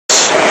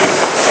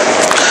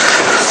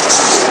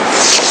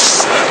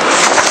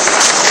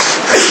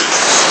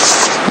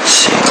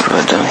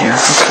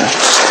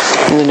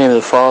the name of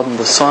the Father,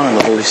 and the Son, and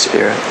the Holy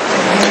Spirit.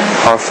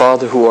 Our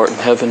Father, who art in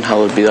heaven,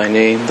 hallowed be thy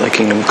name. Thy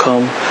kingdom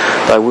come,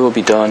 thy will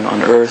be done on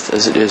earth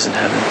as it is in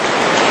heaven.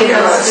 Give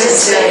us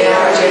this day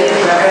our daily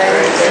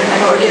bread,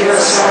 and forgive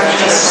us our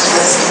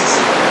trespasses,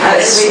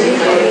 as we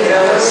forgive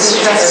those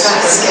who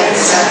trespass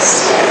against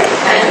us.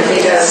 And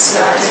lead us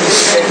not into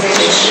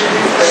temptation,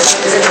 but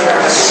deliver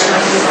us from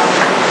evil.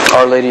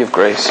 Our Lady of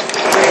Grace.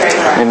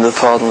 In the name of the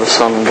Father, and the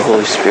Son, and the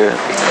Holy Spirit.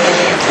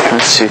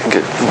 Let's see if we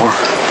can get more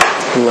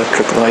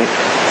electric light.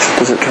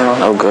 Does it turn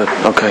on? Oh, good.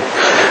 Okay.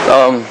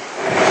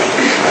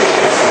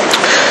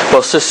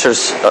 Well,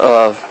 sisters,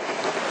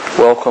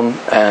 welcome,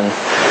 and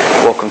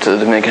welcome to the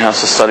Dominican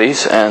House of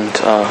Studies. And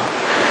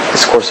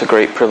it's, of course, a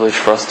great privilege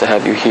for us to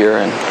have you here.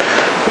 And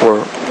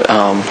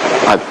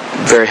I'm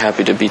very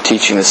happy to be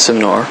teaching this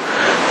seminar,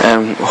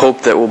 and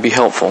hope that will be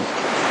helpful.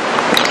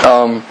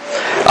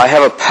 I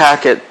have a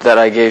packet that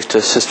I gave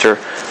to Sister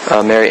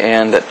Mary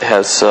Ann that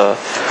has,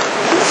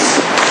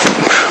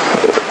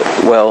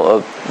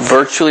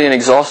 virtually an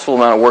exhaustible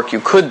amount of work you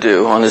could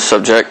do on this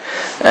subject,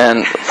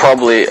 and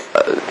probably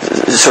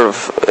sort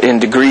of in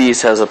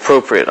degrees has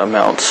appropriate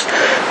amounts.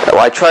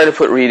 I try to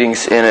put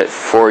readings in it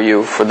for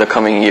you for the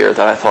coming year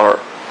that I thought are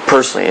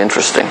personally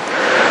interesting,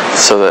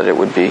 so that it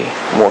would be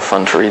more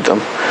fun to read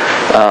them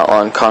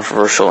on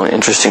controversial and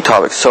interesting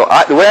topics. So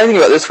the way I think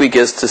about this week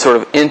is to sort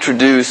of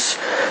introduce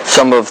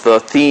some of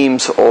the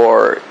themes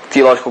or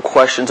theological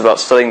questions about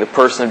studying the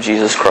person of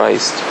Jesus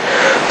Christ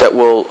that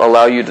will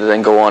allow you to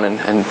then go on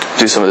and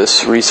do some of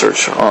this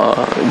research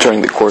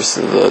during the course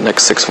of the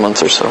next 6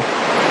 months or so.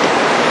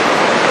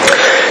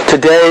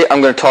 Today I'm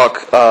going to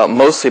talk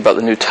mostly about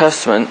the New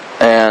Testament,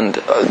 and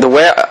the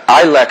way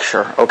I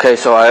lecture, okay,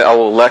 so I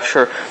will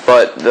lecture,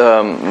 but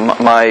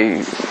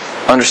my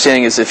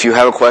understanding is if you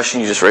have a question,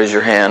 you just raise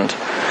your hand,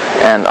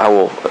 and I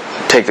will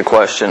take the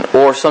question.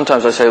 Or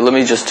sometimes I say, let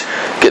me just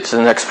get to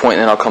the next point,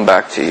 and then I'll come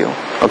back to you.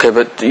 Okay,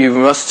 but you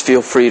must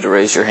feel free to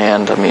raise your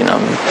hand. I mean,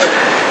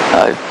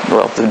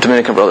 the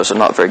Dominican brothers are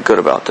not very good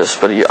about this,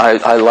 but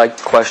I like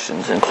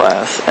questions in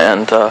class,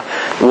 and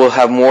we'll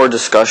have more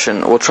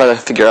discussion. We'll try to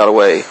figure out a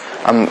way.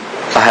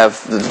 I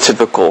have the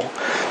typical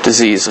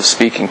disease of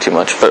speaking too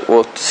much, but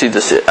we'll see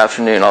this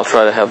afternoon. I'll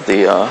try to have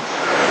the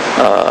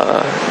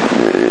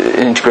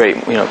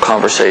integrate,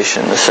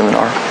 conversation in the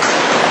seminar.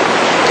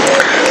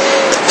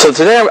 So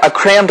today I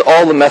crammed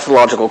all the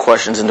methodological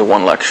questions into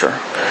one lecture.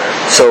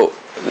 So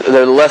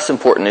they're the less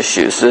important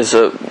issues. There's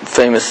a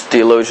famous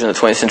theologian in the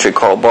 20th century,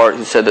 Karl Barth,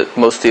 who said that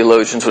most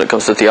theologians, when it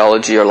comes to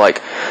theology, are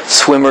like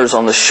swimmers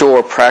on the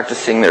shore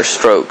practicing their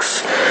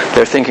strokes.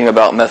 They're thinking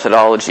about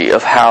methodology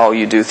of how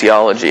you do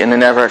theology, and they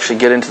never actually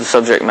get into the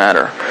subject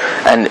matter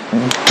and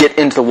get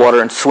into the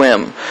water and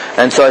swim.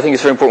 And so I think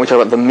it's very important we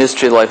talk about the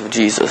mystery of the life of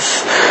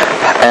Jesus.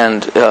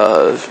 And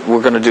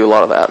we're going to do a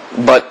lot of that.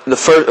 But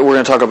we're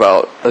going to talk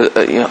about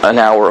an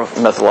hour of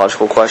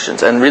methodological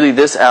questions. And really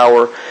this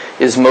hour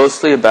is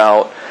mostly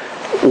about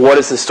what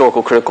is the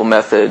historical critical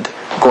method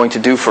going to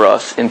do for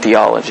us in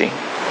theology.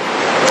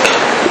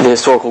 The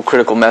historical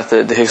critical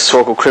method, the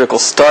historical critical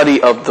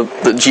study of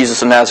the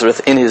Jesus of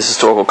Nazareth in his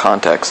historical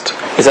context.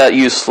 Is that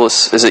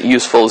useless? Is it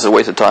useful? Is it a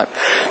waste of time?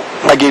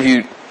 I gave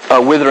you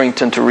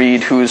Witherington to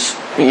read,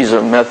 he's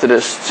a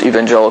Methodist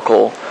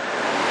evangelical.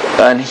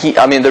 And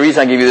the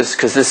reason I give you this is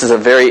because this is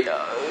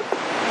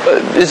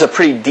a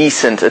pretty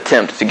decent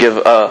attempt to give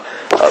a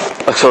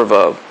sort of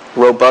a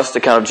robust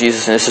account of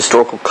Jesus in his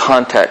historical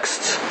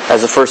context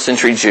as a first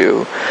century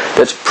Jew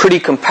that's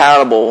pretty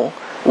compatible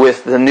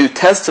with the New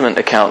Testament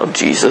account of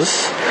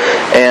Jesus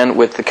and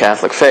with the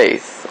Catholic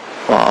faith.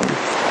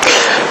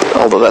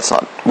 Although that's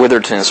not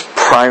Witherington's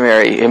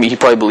primary, he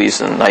probably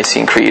believes in the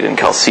Nicene Creed and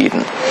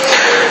Chalcedon.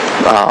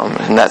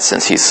 In that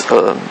sense, he's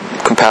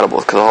compatible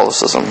with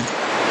Catholicism.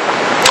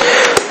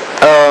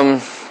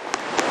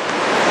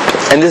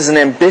 And this is an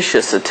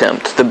ambitious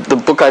attempt. The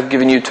book I've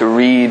given you to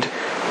read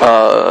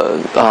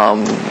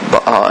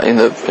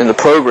in the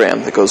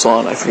program that goes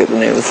on, I forget the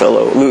name of the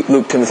fellow,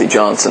 Luke Timothy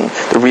Johnson,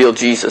 The Real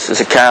Jesus, is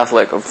a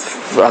Catholic, a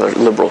rather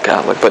liberal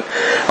Catholic, but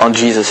on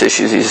Jesus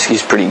issues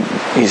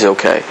he's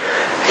okay.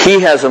 He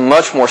has a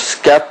much more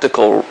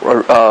skeptical,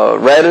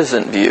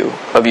 reticent view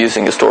of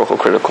using historical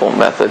critical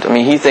method.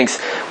 He thinks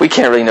we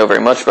can't really know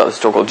very much about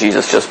historical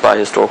Jesus just by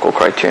historical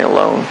criterion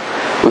alone.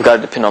 We've got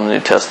to depend on the New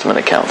Testament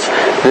accounts.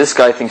 This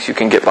guy thinks you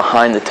can get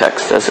behind the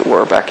text, as it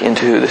were, back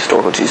into who the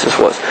historical Jesus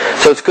was.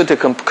 So it's good to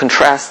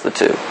contrast the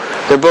two.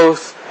 They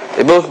both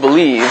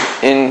believe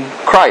in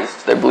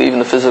Christ. They believe in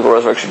the physical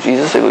resurrection of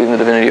Jesus. They believe in the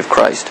divinity of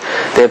Christ.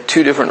 They have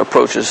two different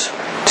approaches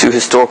to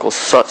historical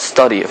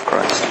study of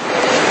Christ.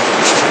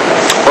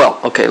 Well,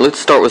 okay, let's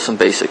start with some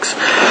basics.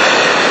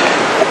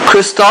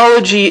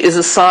 Christology is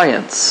a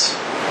science.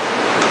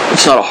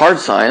 It's not a hard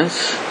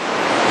science.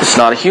 It's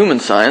not a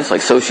human science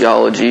like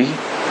sociology.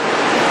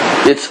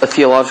 It's a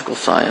theological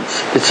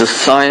science. It's a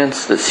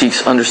science that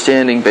seeks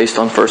understanding based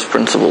on first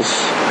principles.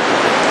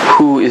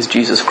 Who is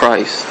Jesus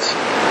Christ?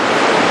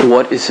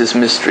 What is his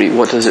mystery?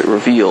 What does it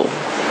reveal?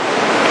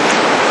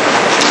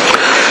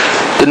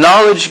 The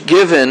knowledge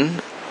given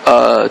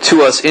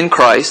to us in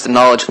Christ, the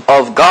knowledge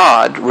of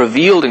God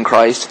revealed in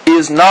Christ,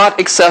 is not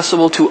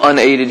accessible to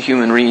unaided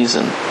human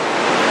reason.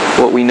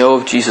 What we know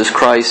of Jesus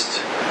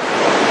Christ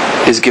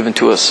is given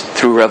to us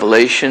through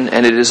revelation,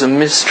 and it is a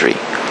mystery.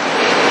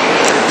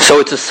 So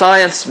it's a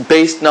science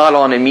based not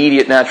on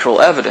immediate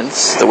natural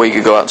evidence, the way you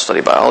could go out and study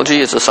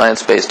biology. It's a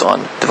science based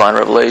on divine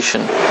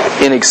revelation,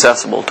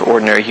 inaccessible to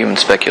ordinary human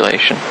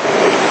speculation.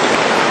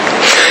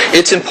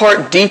 It's in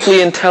part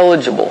deeply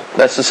intelligible.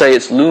 That's to say,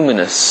 it's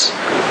luminous.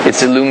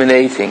 It's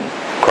illuminating.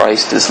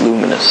 Christ is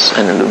luminous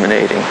and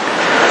illuminating.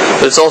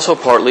 But it's also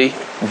partly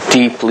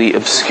deeply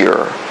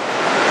obscure,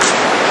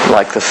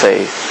 like the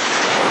faith.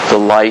 The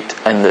light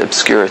and the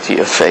obscurity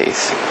of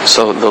faith.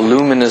 So the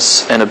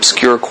luminous and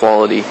obscure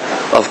quality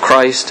of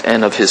Christ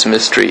and of His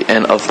mystery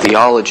and of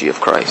theology of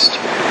Christ.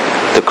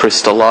 The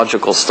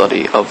Christological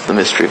study of the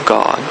mystery of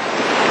God.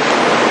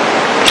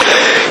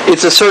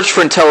 It's a search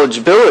for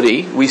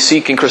intelligibility. We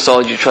seek in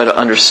Christology to try to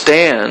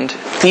understand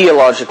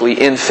theologically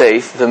in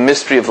faith the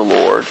mystery of the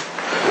Lord.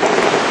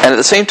 And at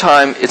the same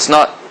time, it's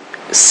not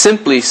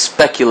simply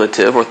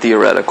speculative or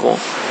theoretical.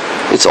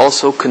 It's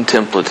also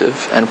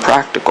contemplative and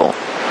practical.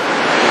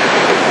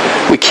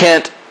 We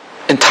can't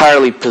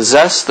entirely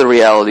possess the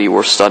reality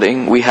we're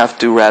studying. We have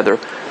to rather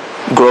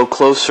grow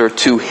closer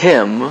to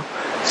Him,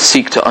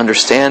 seek to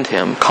understand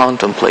Him,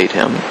 contemplate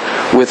Him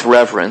with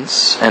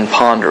reverence and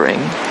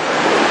pondering,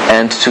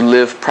 and to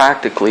live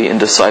practically in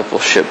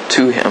discipleship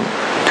to Him,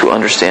 to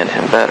understand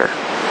Him better.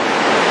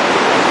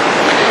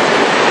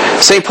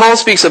 St. Paul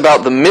speaks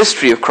about the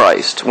mystery of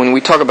Christ. When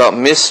we talk about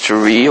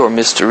mystery or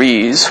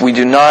mysteries, we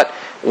do not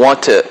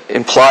want to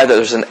imply that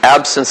there's an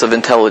absence of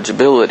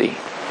intelligibility.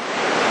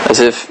 As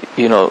if,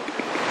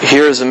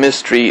 here's a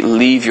mystery,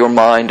 leave your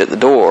mind at the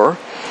door.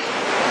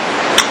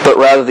 But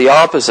rather the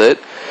opposite,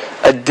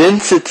 a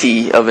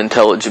density of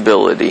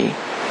intelligibility.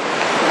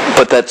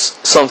 But that's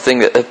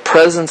something, a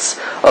presence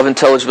of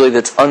intelligibility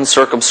that's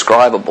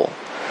uncircumscribable.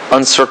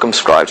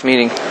 Uncircumscribed,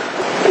 meaning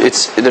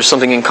there's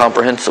something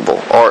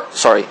incomprehensible.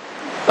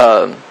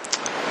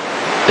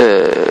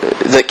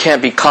 That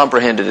can't be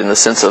comprehended in the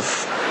sense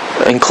of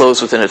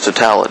enclosed within its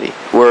totality.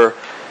 We're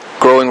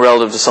growing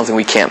relative to something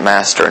we can't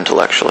master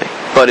intellectually.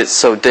 But it's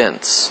so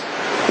dense.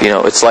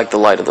 It's like the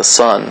light of the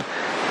sun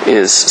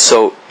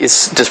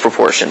it's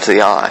disproportionate to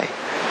the eye.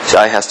 The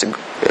eye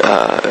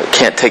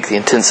can't take the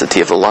intensity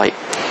of the light.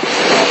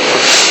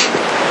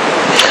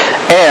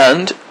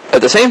 And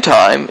at the same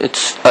time,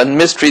 it's a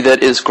mystery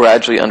that is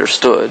gradually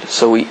understood.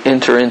 So we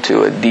enter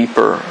into a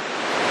deeper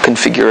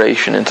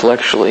configuration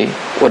intellectually,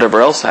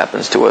 whatever else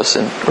happens to us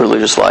in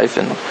religious life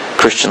and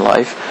Christian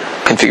life,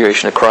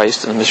 configuration of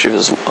Christ and the mystery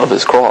of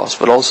His cross,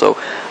 but also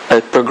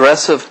a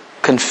progressive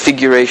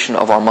configuration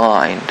of our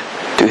mind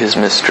to His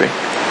mystery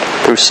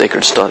through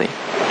sacred study.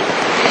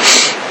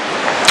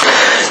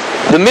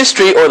 The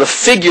mystery or the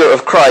figure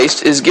of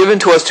Christ is given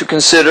to us to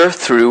consider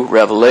through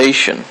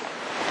revelation.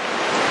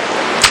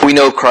 We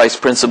know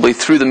Christ principally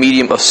through the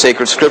medium of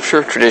sacred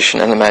scripture,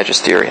 tradition, and the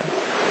magisterium.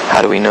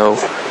 How do we know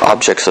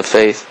objects of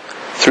faith?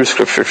 Through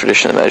scripture,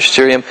 tradition, and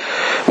magisterium.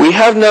 We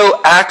have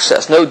no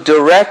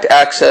direct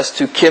access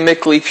to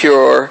chemically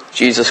pure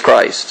Jesus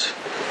Christ.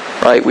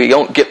 Right? We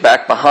don't get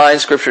back behind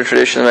scripture,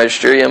 tradition, and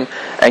magisterium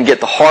and get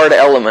the hard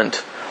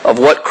element of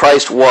what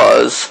Christ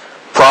was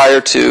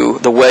prior to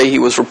the way He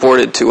was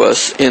reported to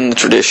us in the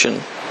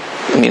tradition.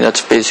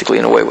 That's basically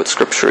in a way what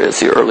scripture is,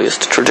 the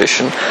earliest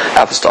tradition,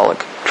 apostolic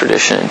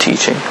tradition and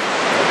teaching.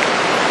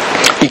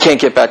 You can't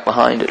get back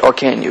behind it, or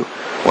can you?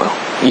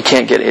 Well, you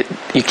can't get it.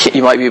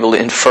 You might be able to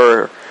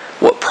infer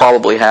what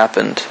probably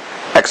happened,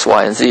 X,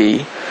 Y, and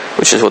Z,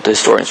 which is what the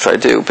historians try to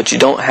do, but you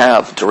don't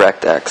have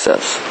direct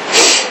access.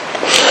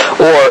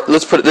 Or,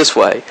 let's put it this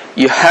way,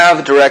 you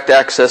have direct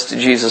access to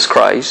Jesus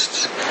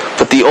Christ,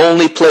 but the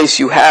only place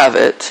you have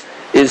it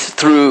is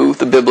through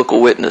the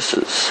biblical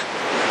witnesses.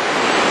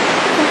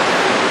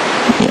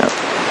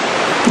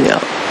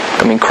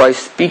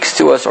 Christ speaks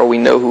to us, or we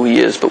know who He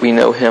is, but we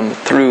know Him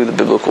through the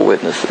biblical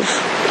witnesses.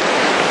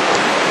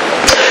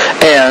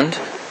 And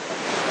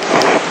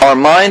our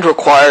mind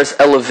requires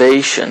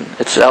elevation.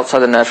 It's outside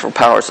the natural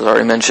powers, as I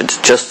already mentioned,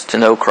 just to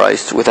know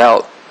Christ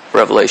without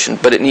revelation.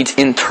 But it needs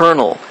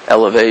internal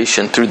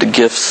elevation through the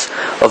gifts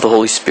of the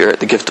Holy Spirit,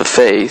 the gift of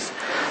faith,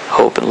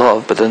 hope, and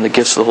love, but then the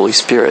gifts of the Holy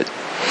Spirit.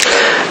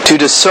 To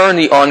discern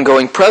the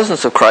ongoing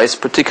presence of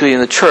Christ, particularly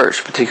in the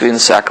church, particularly in the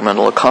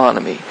sacramental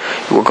economy.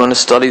 We're going to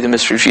study the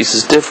mystery of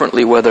Jesus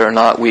differently whether or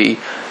not we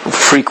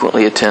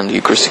frequently attend the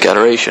Eucharistic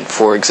adoration,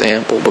 for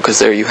example, because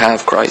there you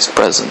have Christ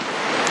present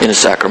in a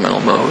sacramental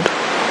mode.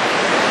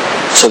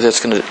 So that's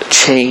going to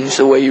change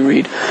the way you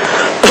read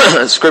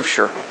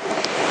Scripture.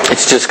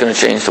 It's just going to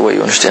change the way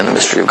you understand the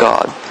mystery of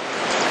God.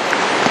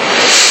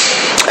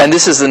 And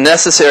this is the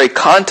necessary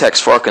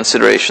context for our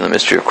consideration of the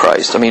mystery of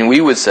Christ. We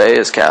would say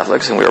as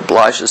Catholics, and we are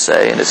obliged to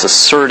say, and it's a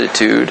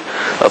certitude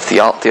of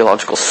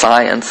theological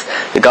science,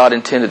 that God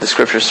intended the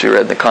Scriptures to be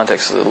read in the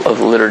context of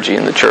the liturgy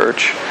in the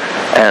Church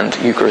and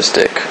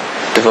Eucharistic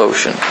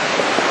devotion.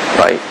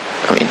 Right?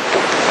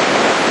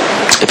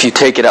 If If you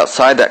take it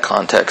outside that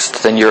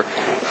context, then you're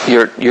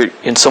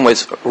in some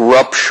ways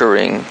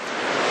rupturing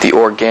the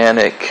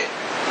organic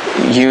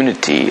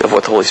unity of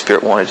what the Holy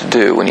Spirit wanted to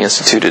do when He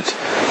instituted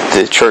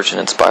the church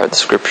and inspired the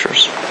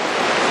Scriptures.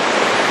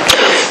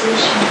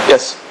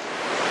 Yes?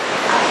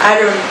 I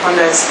don't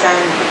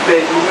understand, but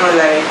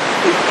like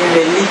in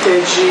the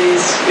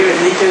liturgies,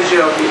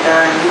 liturgy of the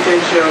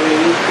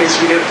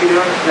Eucharist, we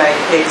don't like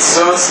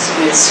exhaust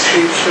the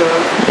Scripture.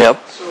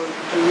 Yep. So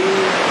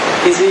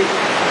is it?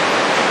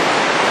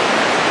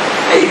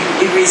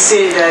 If we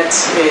say that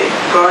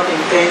God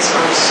intends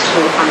us to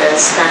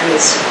understand the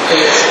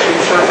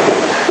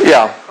Scripture.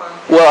 Yeah.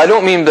 Well, I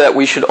don't mean that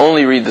we should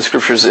only read the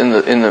Scriptures in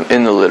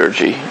the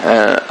liturgy,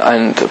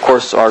 and of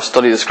course, our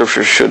study of the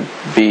Scriptures should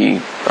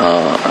be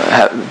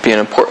an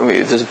important.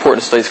 It's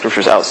important to study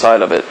Scriptures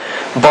outside of it,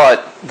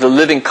 but the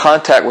living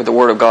contact with the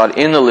Word of God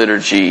in the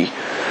liturgy,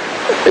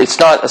 it's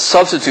not a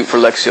substitute for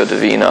Lectio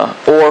Divina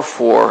or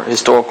for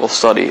historical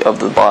study of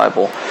the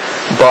Bible,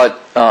 but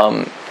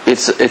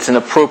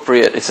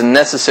it's a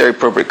necessary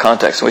appropriate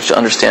context in which to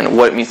understand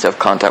what it means to have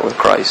contact with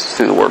Christ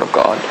through the Word of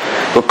God,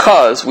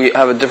 because we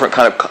have a different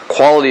kind of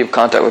quality of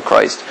contact with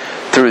Christ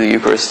through the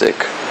Eucharistic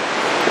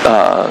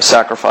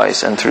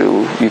sacrifice and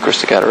through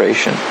Eucharistic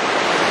adoration.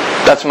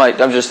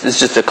 It's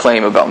just a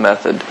claim about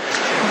method,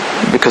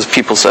 because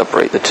people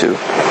separate the two.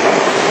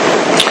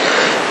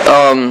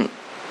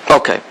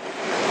 Okay.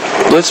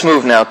 Let's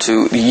move now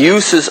to the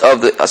uses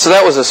of the... So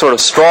that was a sort of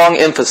strong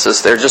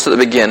emphasis there just at the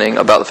beginning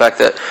about the fact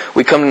that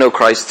we come to know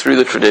Christ through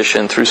the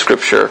tradition, through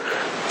Scripture,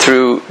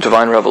 through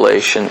divine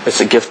revelation. It's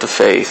a gift of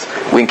faith.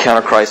 We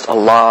encounter Christ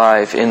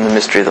alive in the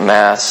mystery of the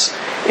Mass,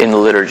 in the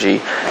liturgy.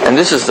 And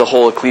this is the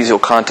whole ecclesial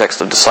context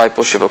of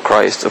discipleship of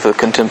Christ, of the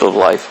contemplative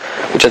life,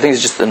 which I think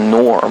is just the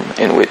norm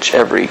in which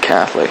every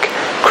Catholic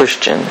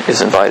Christian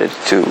is invited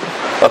to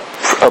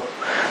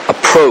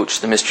approach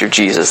the mystery of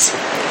Jesus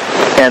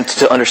and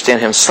to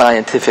understand Him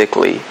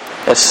scientifically,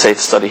 that's to say, to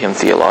study Him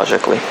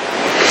theologically.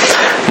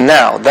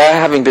 Now, that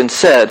having been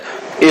said,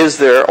 is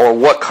there, or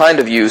what kind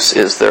of use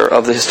is there,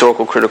 of the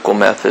historical critical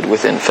method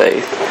within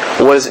faith?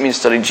 What does it mean to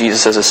study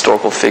Jesus as a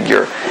historical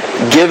figure,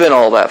 given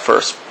all that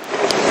first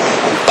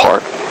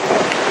part?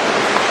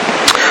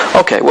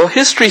 Okay, well,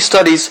 history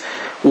studies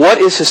what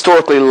is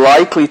historically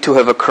likely to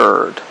have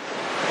occurred.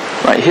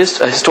 Right?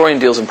 A historian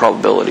deals in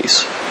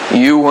probabilities.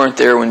 You weren't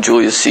there when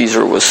Julius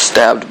Caesar was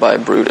stabbed by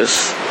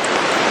Brutus.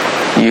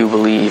 You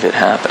believe it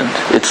happened.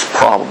 It's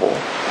probable.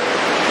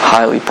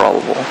 Highly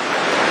probable.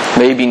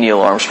 Maybe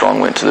Neil Armstrong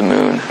went to the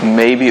moon.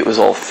 Maybe it was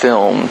all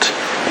filmed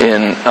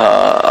in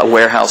a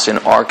warehouse in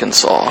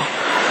Arkansas.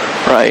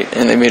 Right?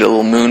 And they made a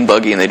little moon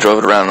buggy and they drove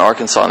it around in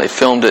Arkansas and they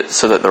filmed it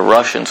so that the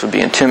Russians would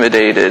be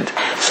intimidated,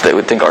 so they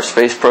would think our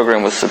space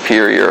program was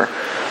superior.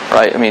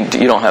 Right? I mean,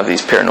 you don't have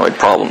these paranoid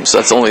problems.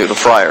 That's only the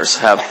friars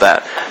have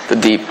that, the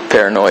deep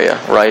paranoia,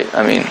 right?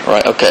 I mean,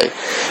 right? Okay.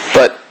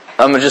 But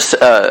I'm just,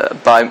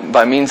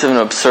 by means of an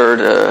absurd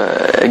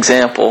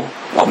example,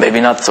 well, maybe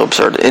not so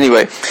absurd.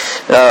 Anyway,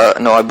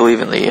 no, I believe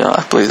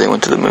I believe they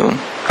went to the moon.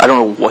 I don't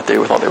know what they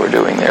thought they were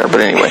doing there, but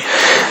anyway.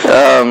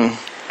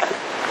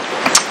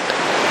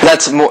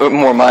 That's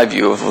more my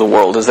view of the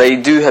world, is they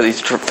do have these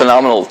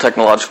phenomenal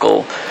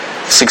technological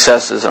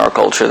successes in our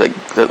culture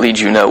that lead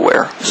you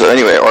nowhere. So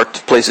anyway, or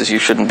to places you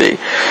shouldn't be.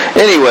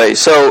 Anyway,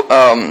 so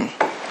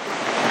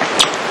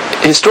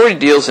history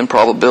deals in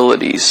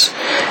probabilities,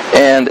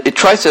 and it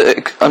tries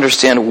to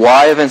understand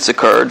why events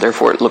occurred,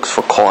 therefore it looks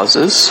for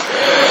causes,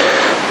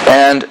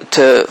 and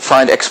to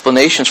find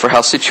explanations for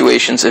how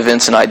situations,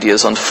 events, and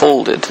ideas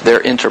unfolded,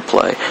 their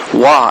interplay.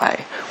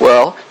 Why?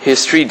 Well,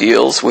 history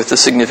deals with the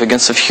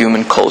significance of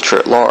human culture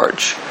at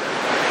large.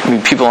 I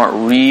mean, people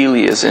aren't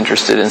really as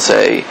interested in,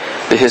 say,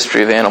 the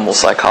history of animal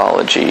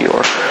psychology,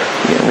 or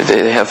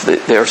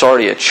there's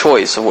already a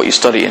choice of what you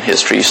study in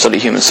history. You study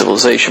human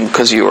civilization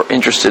because you are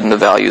interested in the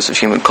values of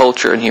human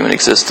culture and human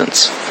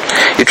existence.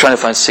 You're trying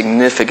to find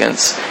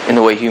significance in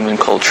the way human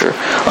culture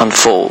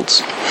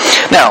unfolds.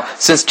 Now,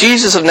 since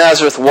Jesus of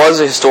Nazareth was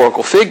a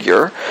historical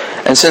figure,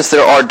 and since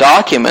there are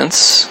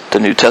documents, the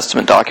New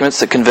Testament documents,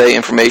 that convey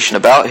information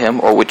about Him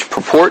or which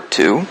purport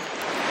to,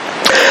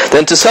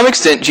 then to some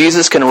extent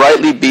Jesus can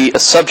rightly be a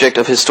subject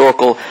of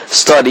historical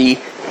study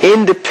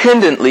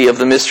independently of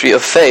the mystery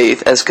of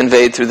faith as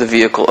conveyed through the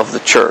vehicle of the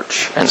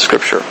Church and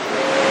Scripture.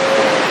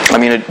 I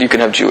mean, you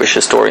can have Jewish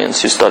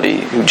historians who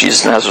study who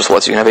Jesus of Nazareth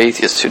was. You can have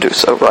atheists who do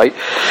so, right?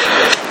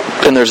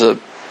 And there's a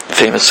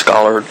famous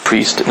scholar,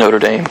 priest at Notre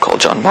Dame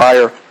called John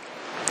Meyer,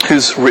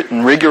 who's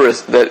written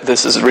rigorous, that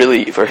this is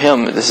really, for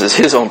him, this is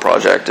his own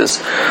project,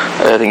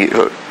 I think he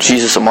wrote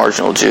Jesus, a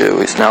Marginal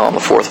Jew. He's now on the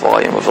 4th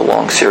volume of a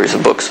long series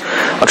of books.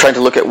 I'm trying to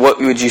look at what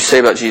would you say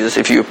about Jesus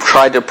if you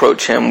tried to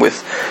approach Him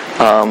with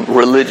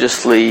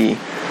religiously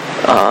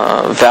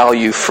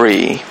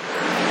value-free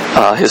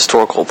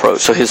historical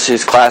approach. So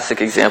his classic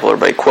example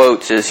everybody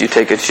quotes is, you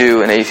take a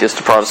Jew, an atheist,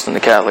 a Protestant,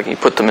 a Catholic, and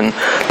you put them in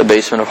the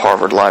basement of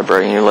Harvard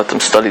Library and you let them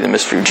study the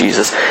mystery of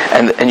Jesus,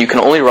 and you can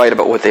only write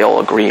about what they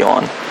all agree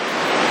on.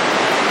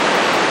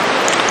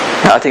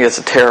 Now, I think that's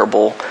a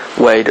terrible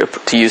way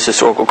to use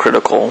historical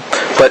critical.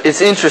 But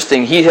it's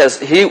interesting. He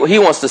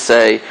wants to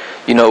say,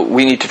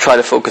 we need to try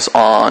to focus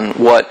on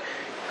what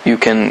you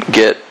can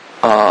get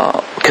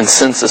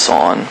consensus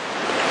on.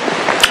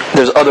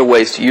 There's other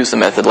ways to use the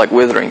method, like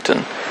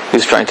Witherington,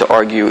 who's trying to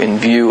argue in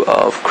view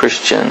of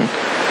Christian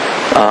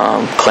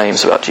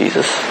claims about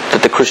Jesus,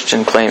 that the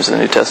Christian claims in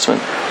the New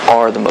Testament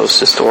are the most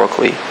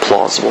historically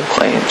plausible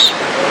claims.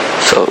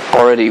 So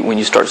already when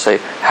you start to say,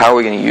 how are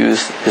we going to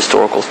use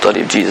historical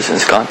study of Jesus in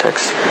this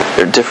context,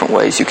 there are different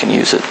ways you can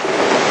use it.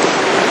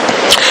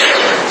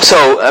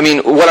 So,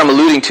 what I'm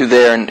alluding to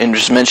there, and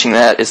just mentioning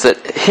that, is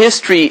that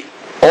history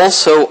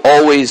also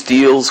always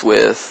deals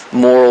with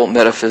moral,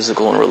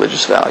 metaphysical, and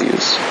religious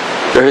values.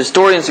 There are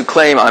historians who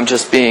claim, I'm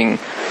just being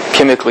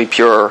chemically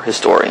pure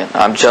historian.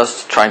 I'm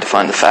just trying to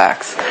find the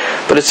facts.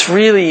 But it's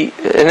really,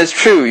 and it's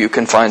true, you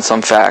can find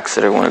some facts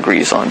that everyone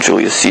agrees on.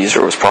 Julius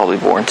Caesar was probably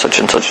born such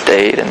and such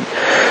date, and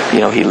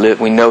he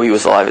lived. We know he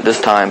was alive at this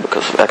time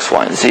because of X,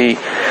 Y, and Z.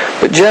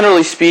 But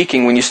generally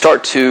speaking, when you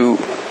start to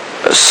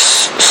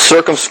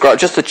circumscribe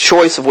just the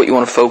choice of what you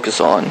want to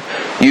focus on,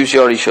 usually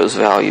already shows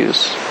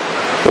values.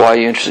 Why are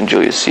you interested in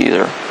Julius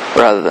Caesar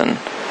rather than,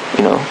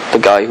 the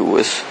guy who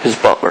was his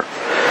butler?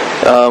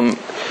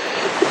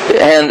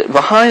 And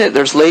behind it,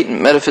 there's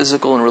latent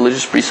metaphysical and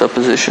religious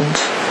presuppositions.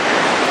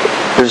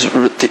 There's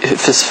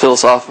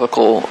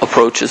philosophical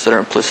approaches that are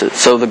implicit.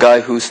 So the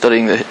guy who's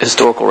studying the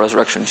historical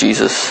resurrection of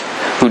Jesus,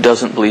 who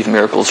doesn't believe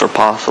miracles are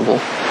possible,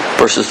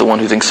 versus the one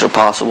who thinks they're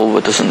possible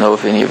but doesn't know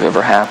if any have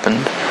ever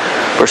happened,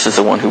 versus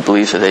the one who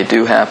believes that they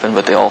do happen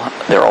but they're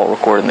all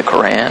recorded in the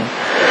Quran,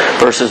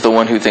 versus the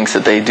one who thinks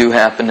that they do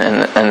happen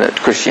and that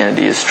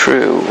Christianity is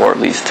true, or at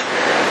least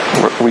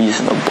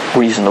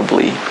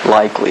reasonably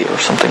likely, or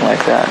something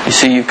like that. You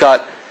see, you've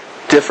got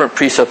different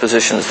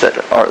presuppositions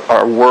that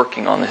are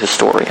working on the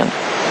historian,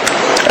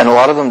 and a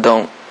lot of them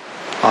don't.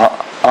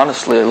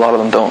 Honestly, a lot of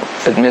them don't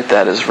admit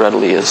that as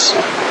readily as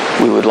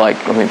we would like.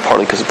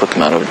 Partly because it put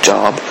them out of a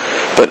job,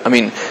 but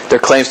their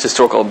claims to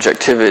historical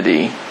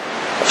objectivity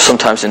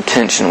sometimes in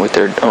tension with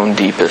their own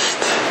deepest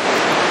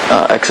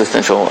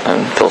existential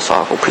and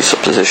philosophical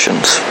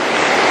presuppositions.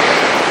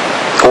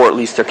 Or at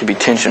least there could be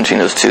tension between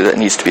those two that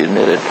needs to be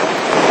admitted.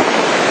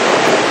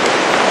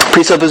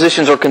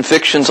 Presuppositions or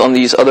convictions on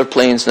these other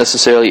planes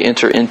necessarily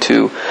enter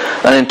into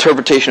an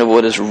interpretation of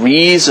what is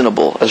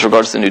reasonable as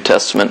regards the New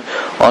Testament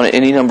on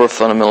any number of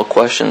fundamental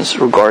questions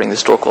regarding the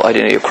historical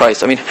identity of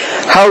Christ.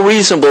 How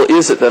reasonable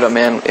is it that a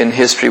man in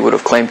history would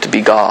have claimed to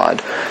be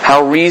God?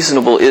 How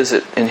reasonable is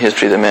it in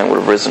history that a man would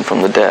have risen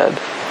from the dead?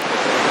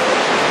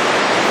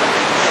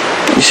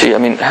 You see,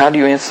 how do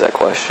you answer that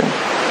question?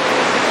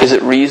 Is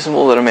it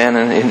reasonable that a man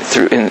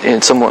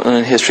in someone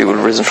in history would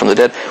have risen from the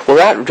dead? Well,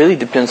 that really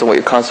depends on what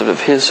your concept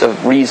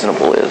of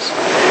reasonable is.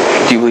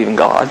 Do you believe in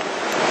God? Do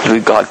you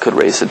believe God could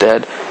raise the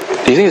dead? Do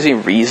you think there's any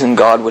reason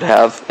God would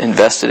have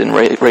invested in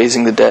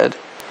raising the dead?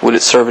 Would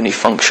it serve any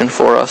function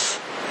for us?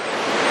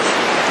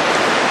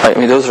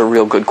 Those are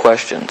real good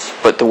questions.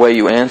 But the way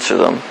you answer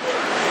them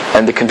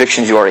and the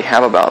convictions you already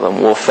have about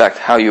them will affect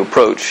how you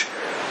approach.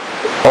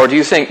 Or do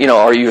you think,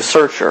 are you a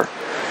searcher?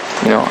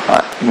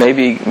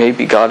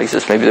 Maybe God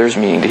exists. Maybe there's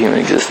meaning to human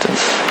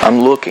existence. I'm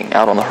looking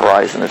out on the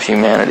horizon of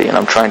humanity and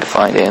I'm trying to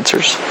find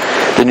answers.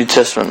 The New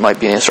Testament might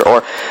be an answer.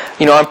 Or,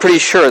 I'm pretty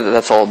sure that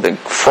that's all a big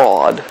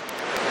fraud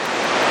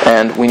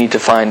and we need to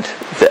find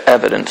the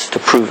evidence to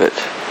prove it.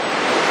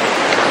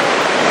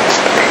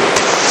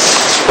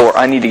 Or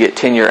I need to get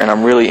tenure and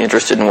I'm really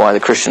interested in why the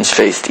Christians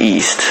faced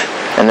east,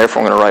 and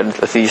therefore I'm going to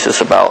write a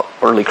thesis about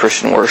early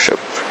Christian worship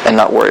and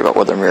not worry about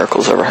whether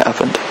miracles ever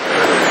happened.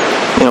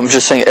 I'm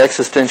just saying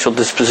existential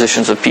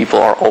dispositions of people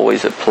are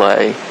always at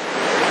play.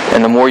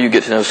 And the more you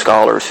get to know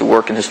scholars who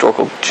work in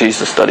historical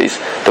Jesus studies,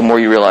 the more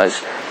you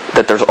realize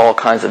that there's all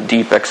kinds of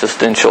deep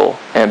existential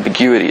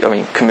ambiguity,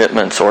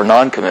 commitments or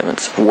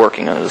non-commitments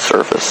working under the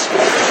surface.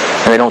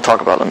 And they don't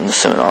talk about them in the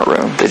seminar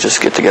room. They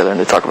just get together and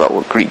they talk about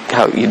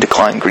how you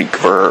decline Greek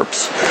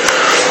verbs.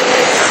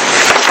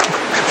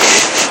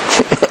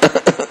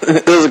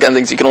 Those are the kind of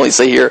things you can only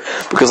say here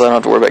because I don't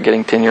have to worry about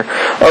getting tenure.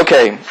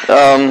 Okay.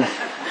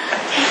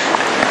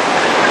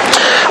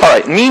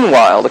 Alright,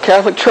 meanwhile, the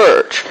Catholic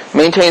Church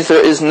maintains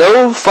there is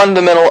no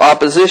fundamental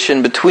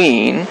opposition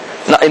between,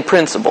 in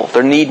principle,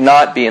 there need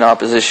not be an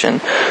opposition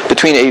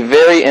between a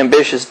very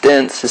ambitious,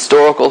 dense,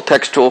 historical,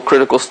 textual,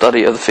 critical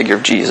study of the figure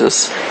of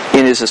Jesus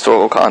in his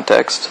historical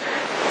context,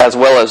 as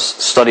well as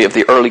study of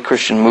the early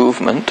Christian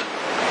movement,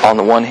 on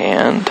the one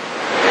hand,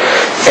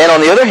 and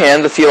on the other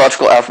hand, the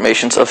theological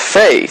affirmations of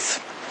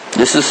faith.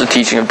 This is the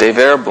teaching of De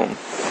Verbum,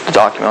 the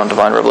document on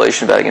divine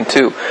revelation, Vatican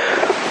II.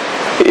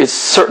 It's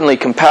certainly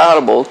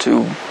compatible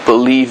to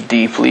believe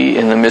deeply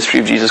in the mystery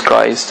of Jesus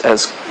Christ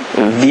as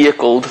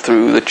vehicled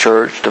through the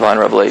Church, divine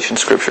revelation,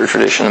 Scripture,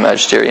 tradition, the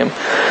magisterium,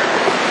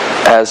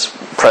 as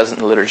present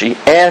in the liturgy,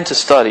 and to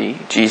study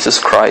Jesus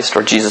Christ,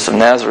 or Jesus of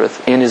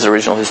Nazareth, in his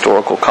original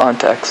historical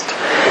context,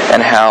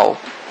 and how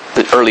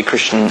the early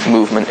Christian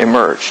movement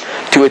emerged.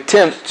 To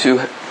attempt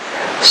to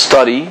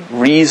study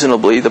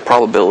reasonably the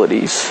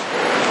probabilities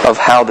of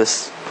how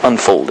this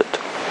unfolded.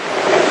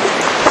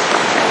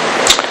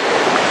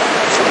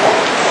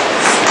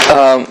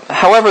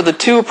 However, the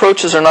two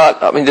approaches are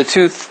not,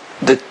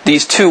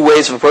 these two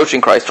ways of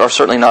approaching Christ are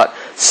certainly not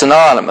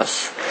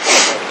synonymous.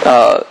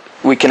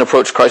 We can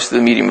approach Christ through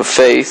the medium of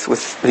faith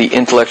with the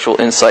intellectual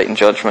insight and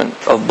judgment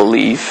of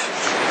belief.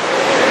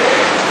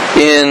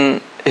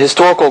 In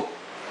historical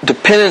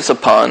dependence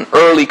upon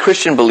early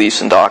Christian beliefs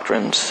and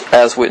doctrines,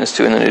 as witnessed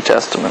to in the New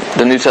Testament,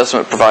 the New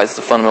Testament provides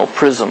the fundamental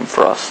prism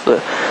for us.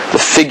 The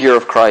figure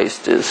of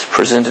Christ is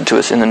presented to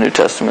us in the New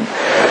Testament,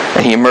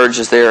 and he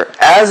emerges there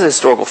as a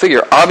historical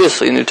figure.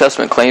 Obviously, the New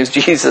Testament claims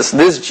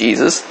this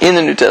Jesus in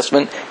the New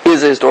Testament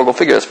is a historical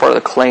figure. That's part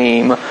of the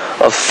claim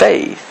of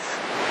faith.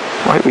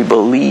 Right? We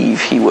believe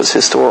he was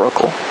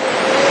historical,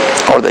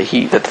 or that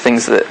the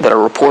things that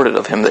are reported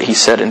of him that he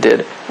said and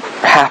did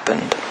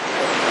happened.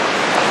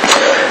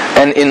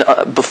 And in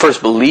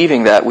first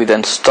believing that, we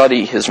then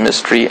study his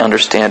mystery,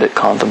 understand it,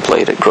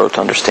 contemplate it, grow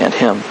to understand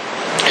him.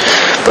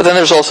 But then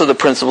there's also the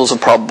principles of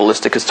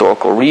probabilistic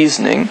historical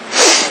reasoning,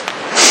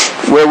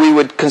 where we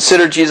would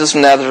consider Jesus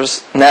from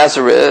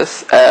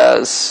Nazareth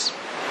as,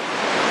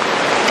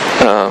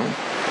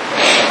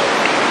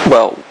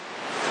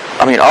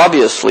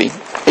 obviously,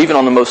 even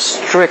on the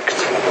most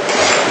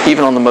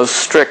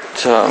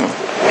strict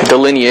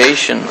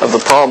delineation of the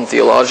problem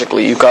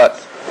theologically, you've got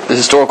the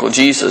historical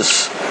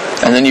Jesus,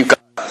 and then you've got,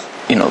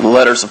 the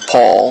letters of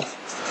Paul,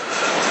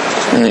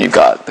 and then you've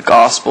got the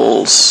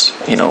Gospels,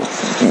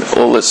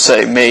 let's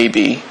say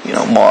maybe,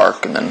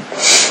 Mark, and then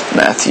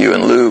Matthew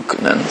and Luke,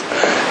 and then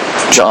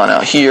John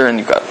out here, and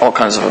you've got all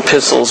kinds of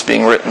epistles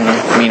being written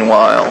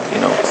meanwhile,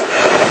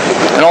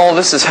 And all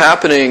this is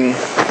happening,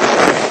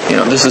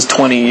 this is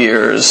 20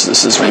 years,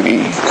 this is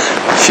maybe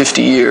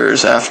 50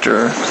 years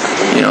after,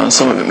 and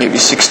some of it maybe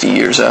 60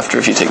 years after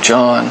if you take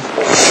John.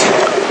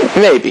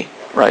 Maybe,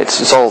 right?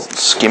 It's all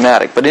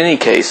schematic. But in any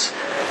case,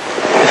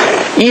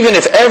 even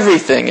if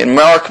everything in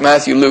Mark,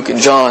 Matthew, Luke, and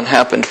John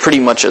happened pretty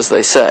much as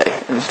they say,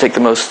 and you take the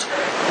most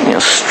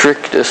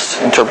strictest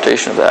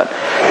interpretation of that,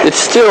 it's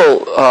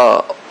still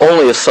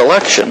only a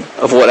selection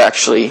of what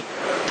actually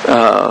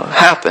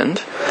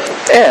happened,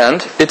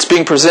 and it's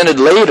being presented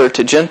later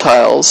to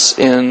Gentiles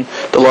in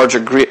the larger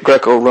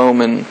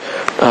Greco-Roman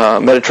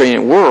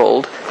Mediterranean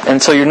world, and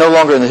so you're no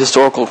longer in the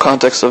historical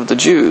context of the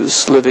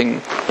Jews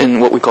living in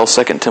what we call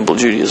Second Temple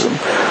Judaism,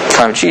 the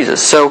time of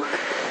Jesus. So,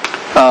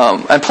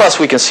 and plus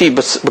we can see,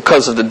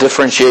 because of the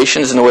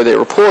differentiations in the way they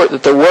report,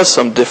 that there was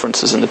some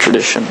differences in the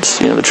traditions.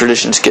 The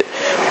traditions get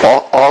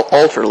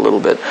altered a little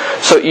bit.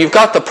 So you've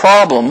got the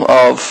problem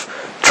of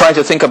trying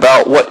to think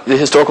about what the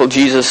historical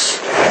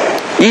Jesus,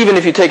 even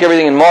if you take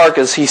everything in Mark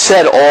as he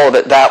said all of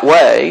it that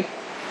way,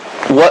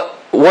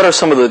 what are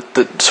some of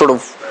the sort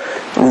of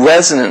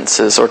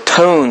resonances or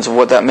tones of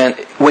what that meant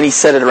when he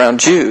said it around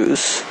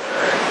Jews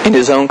in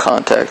his own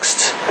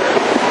context?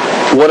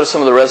 What are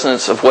some of the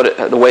resonances of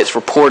the way it's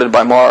reported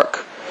by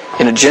Mark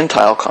in a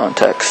Gentile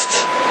context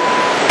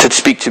to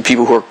speak to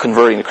people who are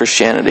converting to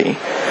Christianity?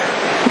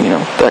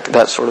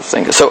 That sort of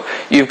thing. So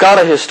you've got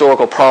a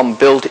historical problem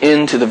built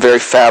into the very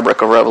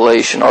fabric of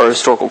Revelation, or a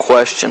historical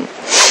question.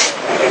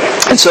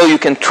 And so you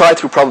can try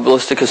through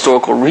probabilistic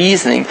historical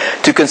reasoning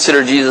to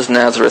consider Jesus of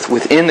Nazareth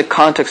within the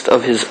context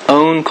of his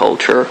own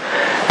culture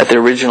at the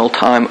original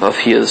time of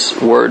his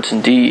words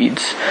and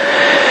deeds.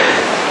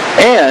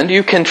 And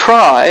you can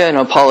try, in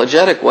an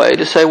apologetic way,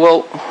 to say,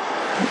 well,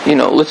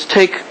 let's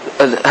take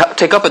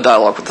up a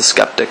dialogue with the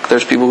skeptic.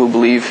 There's people who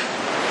believe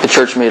the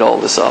church made all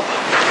this up,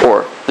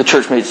 or the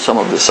church made some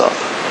of this up.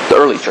 The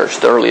early church,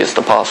 the earliest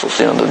apostles,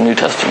 the New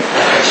Testament.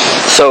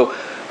 So,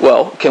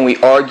 can we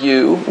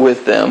argue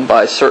with them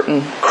by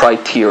certain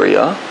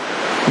criteria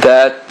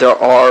that there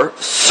are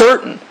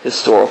certain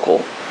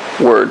historical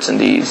words and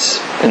deeds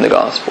in the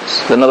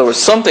Gospels? In other words,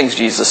 some things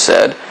Jesus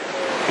said,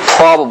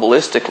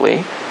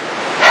 probabilistically,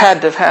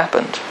 had to have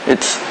happened.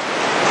 It's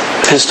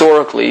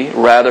historically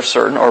rather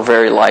certain or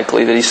very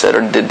likely that he said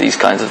or did these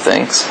kinds of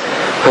things,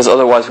 because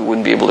otherwise we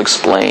wouldn't be able to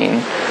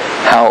explain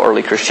how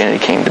early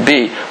Christianity came to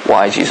be,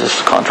 why Jesus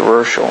was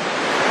controversial.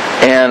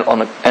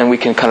 And we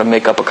can kind of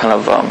make up a kind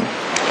of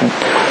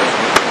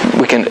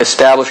we can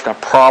establish a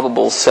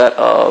probable set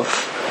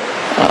of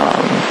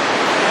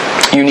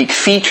unique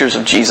features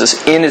of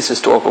Jesus in his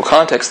historical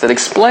context that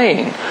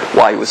explain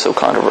why he was so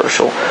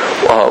controversial,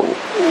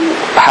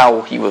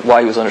 why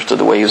he was understood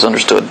the way he was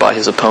understood by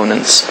his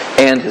opponents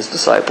and his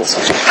disciples,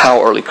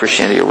 how early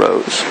Christianity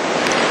arose.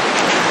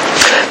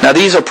 Now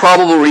these are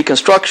probable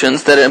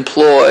reconstructions that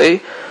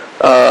employ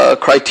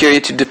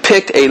criteria to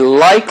depict a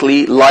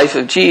likely life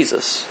of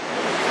Jesus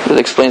that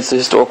explains the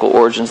historical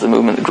origins of the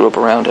movement that grew up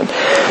around him.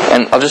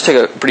 And I'll just take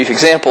a brief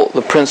example,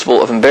 the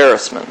principle of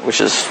embarrassment, which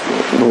is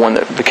the one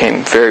that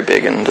became very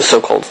big in the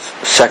so-called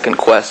second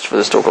quest for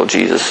the historical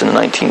Jesus in the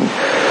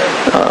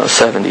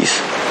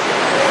 1970s.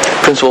 The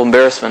principle of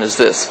embarrassment is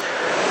this.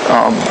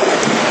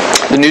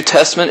 The New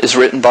Testament is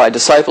written by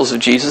disciples of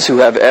Jesus who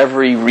have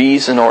every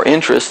reason or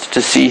interest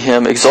to see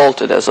him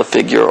exalted as a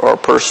figure or a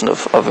person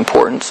of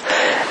importance,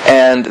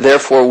 and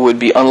therefore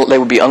they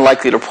would be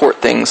unlikely to report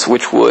things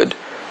which would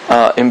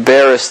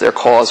embarrass their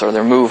cause or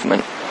their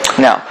movement.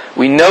 Now,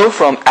 we know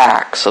from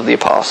Acts of the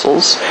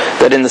Apostles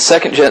that in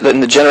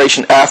the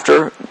generation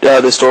after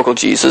the historical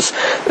Jesus,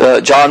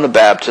 John the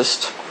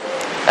Baptist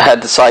had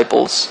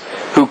disciples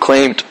who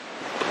claimed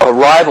a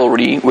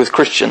rivalry with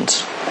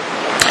Christians.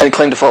 And they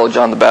claimed to follow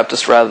John the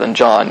Baptist rather than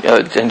John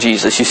and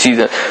Jesus. You see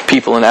the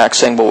people in Acts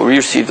saying, well, we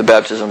received the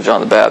baptism of John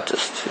the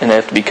Baptist. And they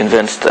have to be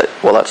convinced that,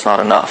 well, that's not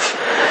enough.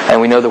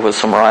 And we know there was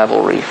some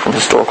rivalry from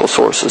historical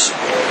sources.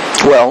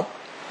 Well,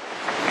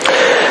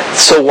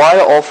 so why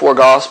all four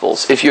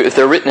Gospels? If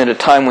they're written at a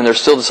time when there's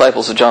still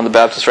disciples of John the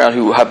Baptist around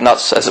who have not,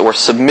 as it were,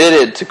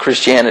 submitted to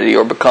Christianity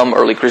or become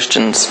early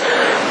Christians,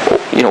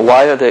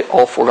 why are they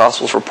all four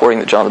Gospels reporting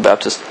that John the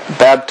Baptist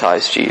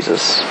baptized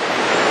Jesus,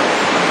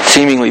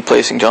 seemingly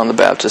placing John the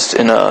Baptist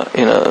in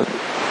a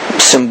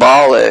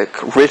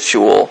symbolic,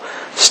 ritual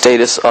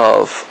status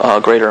of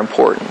greater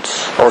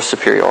importance or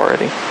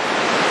superiority?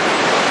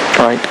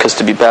 Right? Because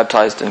to be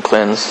baptized and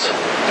cleansed,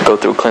 to go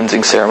through a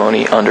cleansing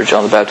ceremony under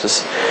John the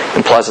Baptist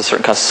implies a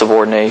certain kind of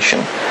subordination.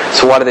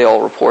 So why do they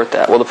all report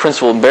that? Well, the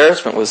principal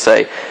embarrassment was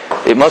they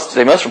must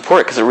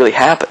report it because it really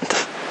happened,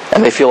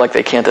 and they feel like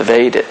they can't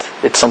evade it.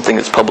 It's something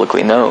that's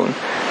publicly known.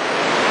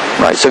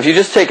 Right? So if you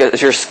just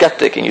if you're a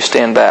skeptic and you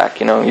stand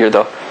back, you're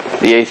the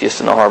atheist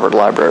in the Harvard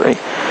Library,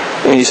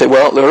 and you say,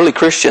 well, the early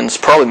Christians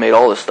probably made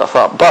all this stuff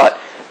up, but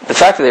the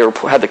fact that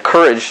they had the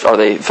courage, or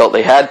they felt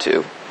they had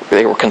to,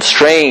 they were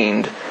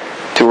constrained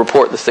to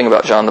report this thing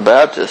about John the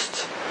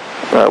Baptist,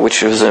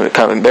 which was a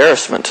kind of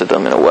embarrassment to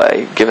them in a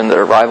way, given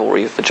their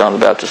rivalry with the John the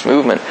Baptist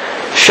movement,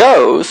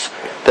 shows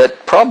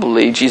that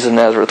probably Jesus of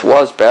Nazareth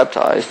was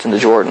baptized in the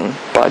Jordan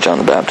by John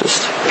the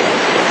Baptist.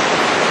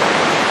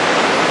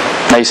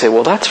 Now you say,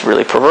 well, that's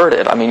really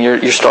perverted. I mean,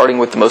 you're starting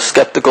with the most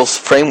skeptical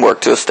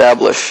framework to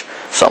establish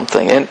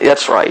something, and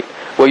that's right.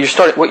 Well,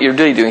 what you're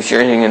really doing is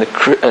you're entering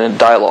in a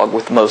dialogue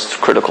with the most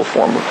critical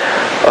form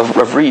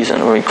of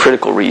reason,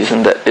 critical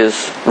reason that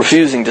is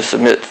refusing to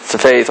submit to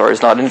faith or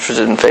is not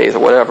interested in faith or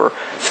whatever,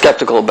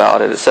 skeptical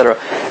about it, etc.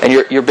 And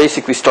you're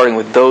basically starting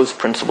with those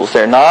principles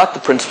there, not the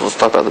principles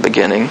talked about at the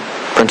beginning,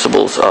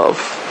 principles of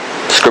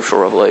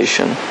scriptural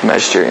revelation,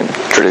 magisterium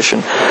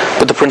tradition,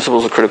 but the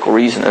principles of critical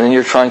reason. And then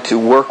you're trying to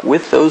work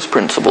with those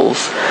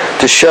principles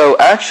to show,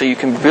 actually, you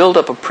can build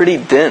up a pretty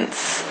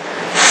dense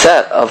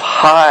set of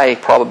high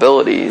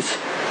probabilities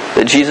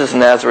that Jesus of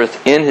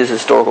Nazareth, in his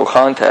historical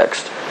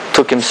context,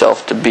 took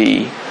himself to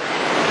be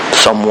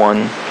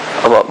someone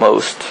of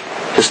utmost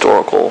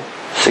historical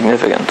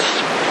significance.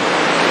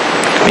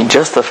 I mean,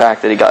 just the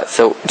fact that he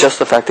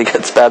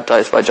gets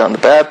baptized by John the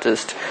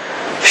Baptist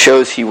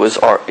shows he was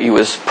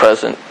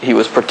present. He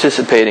was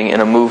participating in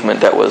a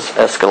movement that was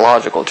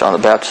eschatological. John the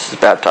Baptist is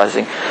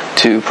baptizing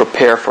to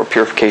prepare for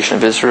purification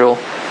of Israel.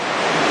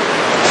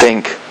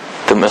 Think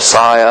the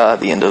Messiah,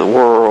 the end of the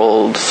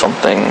world,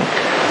 something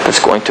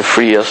that's going to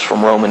free us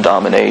from Roman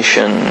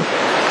domination,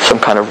 some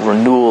kind of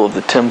renewal of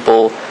the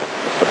temple.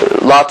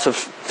 Lots of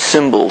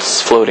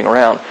symbols floating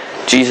around.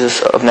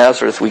 Jesus of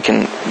Nazareth, we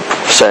can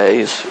say,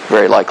 is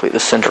very likely the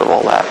center of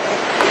all that.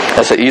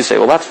 And so you say,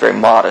 well, that's very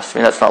modest. I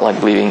mean, that's not like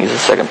believing he's the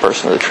second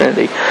person of the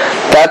Trinity.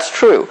 That's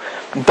true.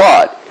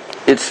 But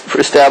it's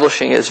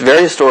establishing it's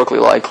very historically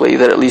likely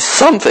that at least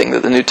something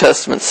that the New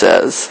Testament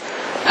says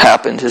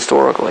happened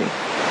historically.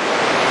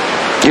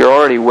 You're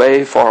already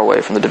way far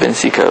away from the Da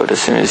Vinci Code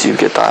as soon as you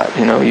get that.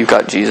 You've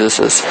got Jesus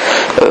as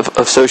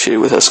associated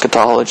with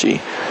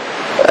eschatology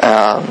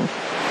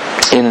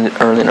in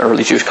an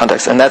early Jewish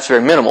context. And that's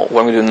very minimal.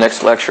 What I'm going to do in the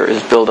next lecture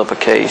is build up a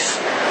case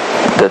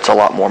that's a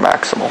lot more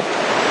maximal.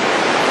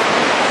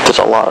 There's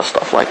a lot of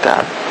stuff like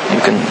that.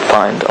 You can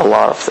find a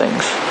lot of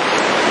things.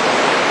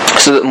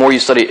 So the more you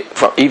study,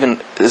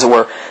 even as it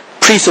were,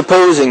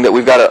 presupposing that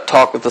we've got to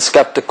talk with the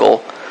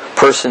skeptical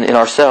person in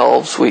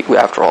ourselves, we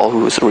after all,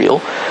 who is real,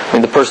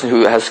 the person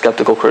who has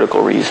skeptical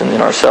critical reason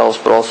in ourselves,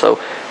 but also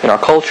in our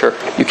culture,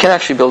 you can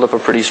actually build up a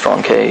pretty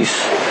strong case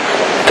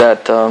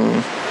that,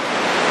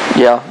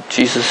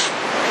 Jesus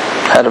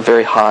had a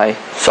very high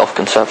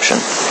self-conception.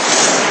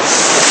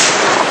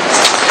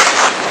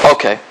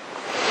 Okay.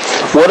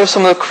 What are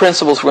some of the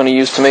principles we're going to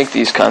use to make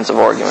these kinds of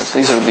arguments?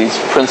 These are these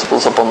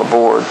principles up on the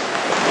board.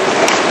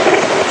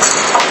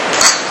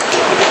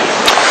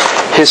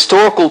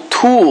 Historical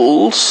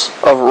tools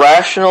of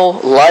rational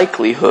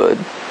likelihood.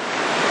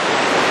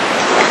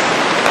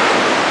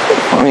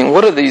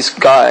 What are these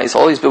guys,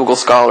 all these biblical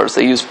scholars,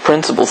 they use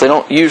principles. They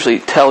don't usually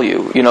tell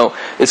you.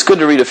 It's good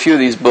to read a few of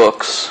these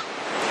books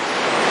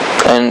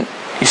and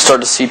you start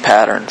to see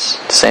patterns,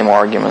 the same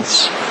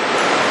arguments.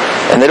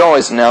 And they don't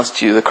always announce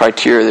to you the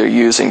criteria they're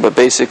using, but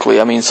basically,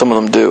 some of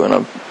them do, and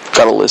I've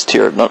got a list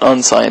here, an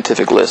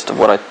unscientific list of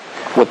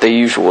what they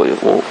usually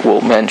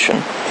will mention,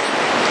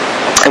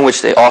 in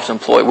which they often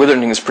employ.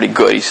 Withering is pretty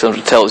good. He sort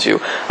of tells you,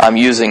 I'm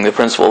using the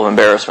principle of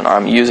embarrassment, or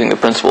I'm using the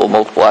principle of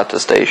multiple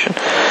attestation.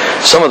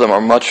 Some of them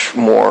are much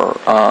more,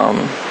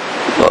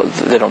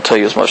 they don't tell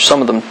you as much.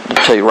 Some of them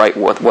tell you right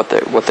what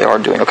they are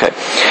doing. Okay.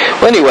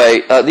 Well,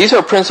 anyway, these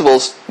are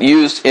principles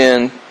used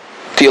in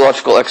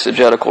theological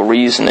exegetical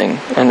reasoning,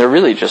 and they're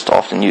really just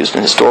often used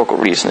in historical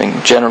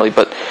reasoning generally,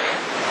 but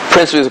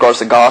Principally with regards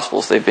to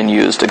Gospels, they've been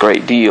used a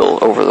great deal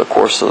over the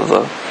course of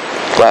the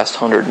last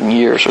 100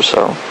 years or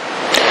so.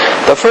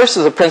 The first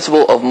is the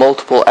principle of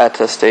multiple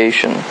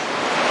attestation.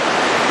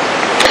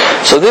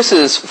 So this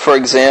is, for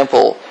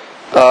example,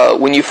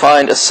 when you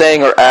find a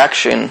saying or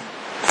action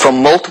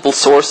from multiple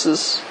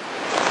sources,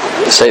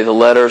 say the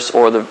letters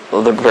or the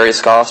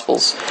various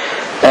Gospels,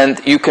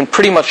 and you can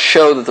pretty much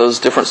show that those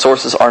different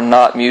sources are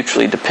not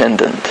mutually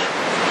dependent.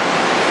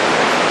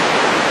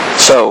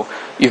 So,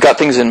 you've got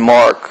things in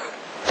Mark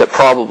that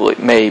probably,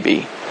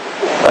 maybe,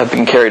 have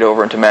been carried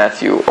over into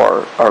Matthew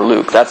or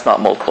Luke. That's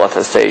not multiple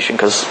attestation,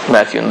 because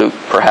Matthew and Luke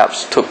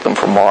perhaps took them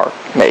from Mark,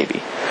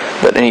 maybe.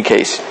 But in any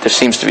case, there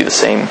seems to be the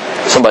same,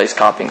 somebody's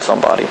copying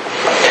somebody.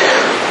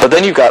 But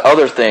then you've got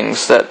other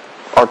things that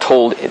are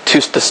told,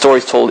 the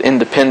story's told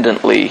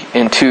independently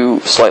in two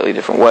slightly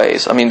different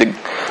ways. I mean,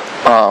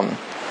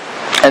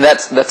 and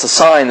that's a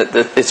sign that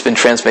it's been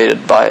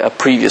transmitted by a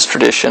previous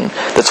tradition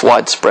that's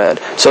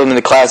widespread. So, I mean,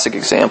 the classic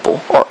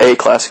example, or a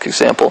classic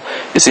example,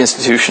 is the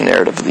institution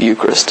narrative of the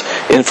Eucharist.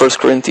 In 1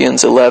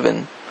 Corinthians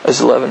 11,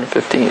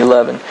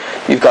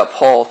 you've got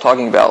Paul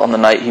talking about on the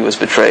night he was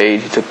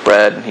betrayed, he took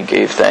bread and he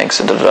gave thanks,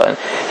 and and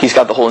he's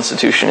got the whole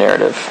institution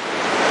narrative.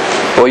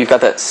 Well, you've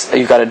got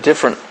a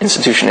different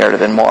institution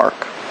narrative in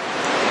Mark.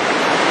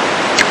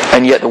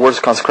 And yet the words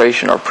of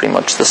consecration are pretty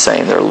much the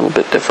same. They're a little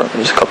bit different.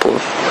 There's a couple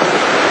of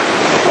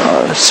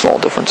small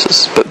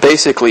differences. But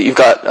basically, you've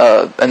got,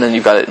 and then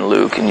you've got it in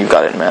Luke, and you've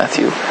got it in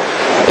Matthew.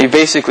 You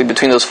basically,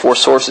 between those four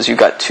sources, you've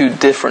got two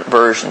different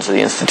versions of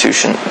the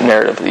institution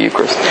narrative of the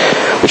Eucharist.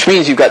 Which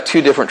means you've got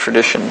two different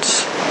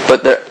traditions,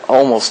 but they're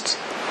almost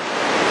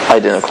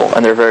identical,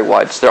 and they're very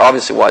wide. They're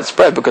obviously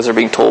widespread because they're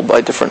being told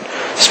by different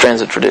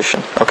strands of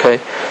tradition.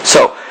 Okay,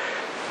 so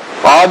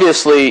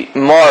obviously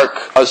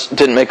Mark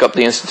didn't make up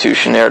the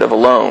institution narrative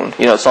alone.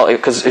 You know, it's not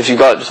because if you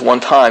got it just one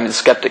time, the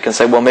skeptic can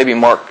say, well, maybe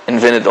Mark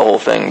invented the whole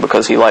thing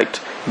because he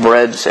liked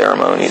bread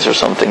ceremonies or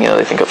something. You know,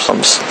 they think of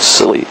some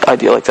silly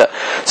idea like that.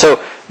 So,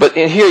 but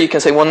in here you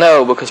can say, well,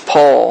 no, because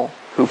Paul,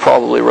 who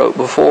probably wrote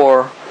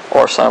before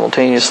or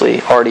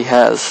simultaneously, already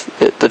has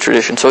the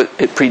tradition, so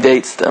it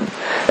predates them.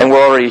 And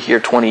we're already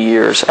here 20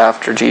 years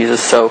after Jesus,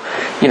 so,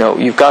 you know,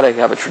 you've got to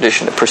have a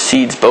tradition that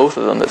precedes both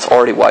of them that's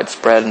already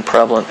widespread and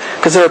prevalent,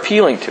 because they're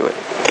appealing to it.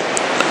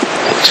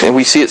 And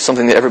we see it's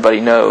something that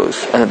everybody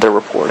knows and that they're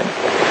reporting.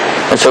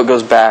 And so it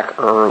goes back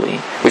early,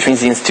 which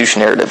means the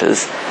institution narrative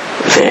is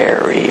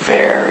very,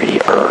 very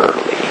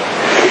early.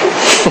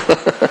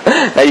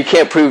 Now you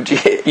can't prove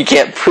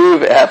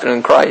it happened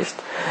in Christ.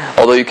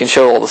 Although you can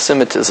show all the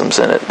Semitisms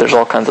in it. There's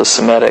all kinds of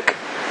Semitic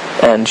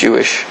and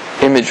Jewish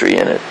imagery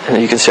in it. And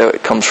you can show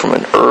it comes from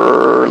an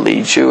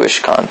early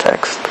Jewish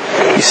context.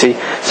 You see?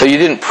 So you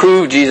didn't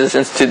prove Jesus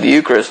instituted the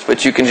Eucharist,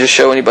 but you can just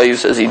show anybody who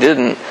says he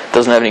didn't,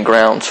 doesn't have any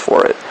grounds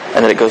for it.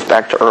 And that it goes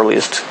back to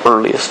earliest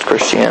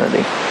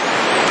Christianity.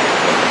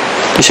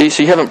 You see?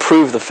 So you haven't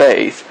proved the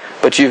faith,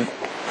 but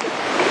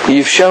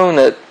you've shown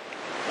that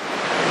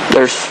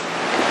there's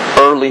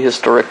early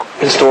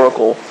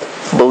historical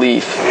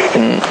belief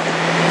in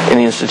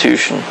the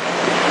institution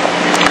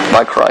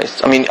by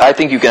Christ. I mean, I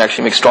think you can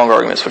actually make strong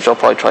arguments, which I'll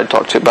probably try to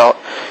talk to you about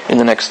in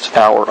the next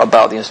hour,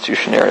 about the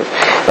institution narrative.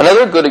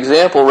 Another good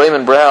example,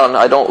 Raymond Brown.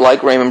 I don't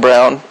like Raymond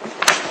Brown,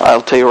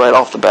 I'll tell you right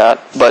off the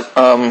bat, but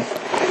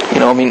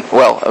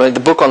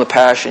the book on the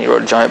Passion, he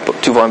wrote a giant book,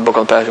 2-volume book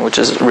on the Passion, which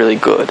is really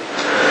good.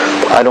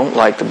 I don't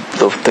like the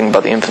thing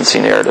about the infancy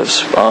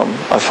narratives.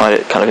 I find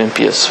it kind of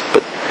impious,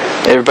 but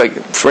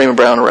Raymond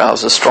Brown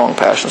arouses strong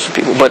passions for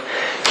people. But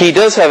he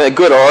does have a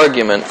good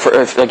argument for,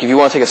 if you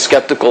want to take a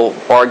skeptical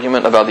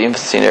argument about the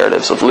infancy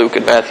narratives of Luke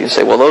and Matthew and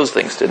say, well, those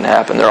things didn't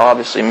happen, they're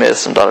obviously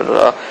myths and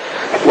da-da-da-da.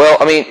 Well,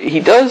 I mean, he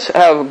does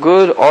have a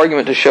good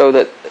argument to show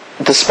that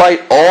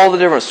despite all the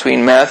difference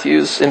between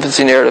Matthew's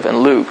infancy narrative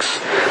and Luke's,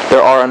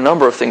 there are a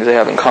number of things they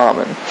have in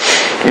common.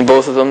 In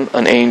both of them,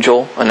 an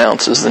angel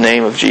announces the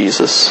name of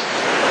Jesus.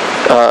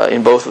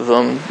 In both of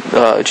them,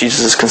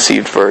 Jesus is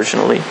conceived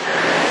virginally.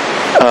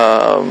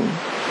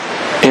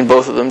 In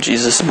both of them,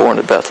 Jesus is born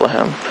at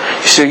Bethlehem.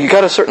 So you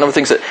got a certain number of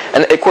things that,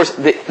 and of course,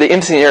 the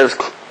infancy narratives,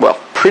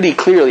 pretty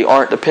clearly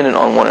aren't dependent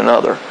on one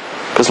another,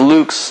 because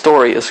Luke's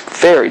story is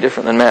very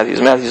different than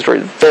Matthew's. Matthew's story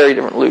is very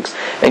different than Luke's,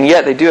 and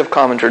yet they do have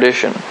common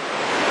tradition.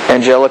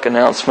 Angelic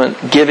announcement,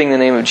 giving the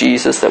name of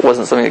Jesus, that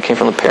wasn't something that came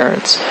from the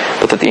parents,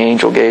 but that the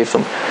angel gave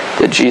them.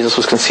 That Jesus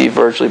was conceived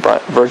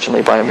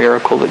virginally by a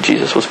miracle, that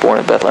Jesus was born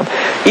at Bethlehem.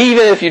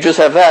 Even if you just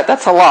have that,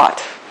 that's a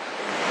lot.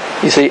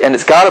 You see, and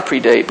it's got to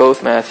predate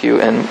both Matthew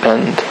and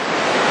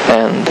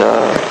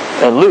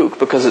Luke,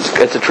 because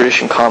it's a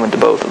tradition common to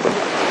both of them.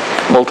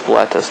 Multiple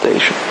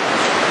attestation.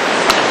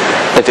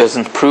 It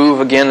doesn't prove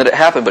again that it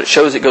happened, but it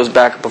shows it goes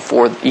back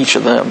before each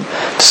of them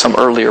to some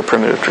earlier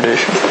primitive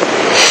tradition.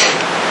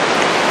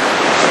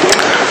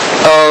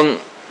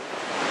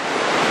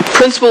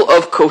 Principle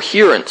of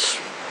coherence.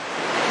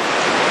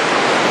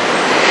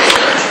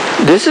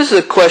 This is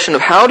a question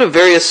of how do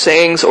various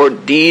sayings or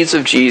deeds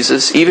of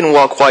Jesus, even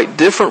while quite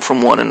different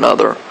from one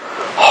another,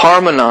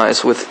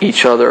 harmonize with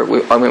each other.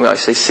 When I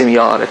say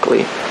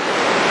semiotically.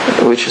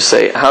 which is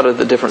say, how do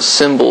the different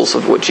symbols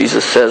of what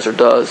Jesus says or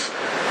does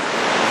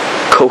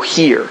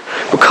cohere?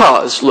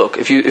 Because, look,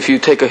 if you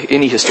take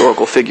any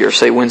historical figure,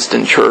 say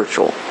Winston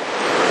Churchill,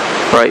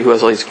 right, who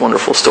has all these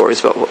wonderful stories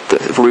about what the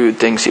rude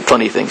things,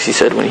 funny things he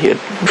said when he had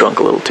drunk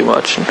a little too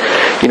much,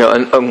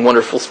 and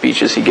wonderful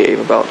speeches he gave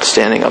about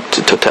standing up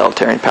to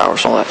totalitarian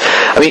powers and all that.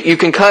 I mean, you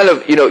can kind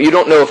of, you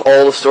don't know if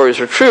all the stories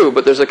are true,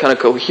 but there's a kind of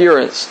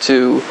coherence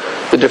to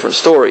the different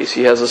stories.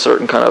 He has a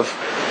certain kind of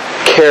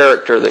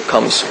character that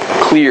comes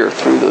clear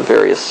through the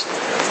various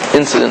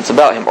incidents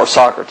about him. Or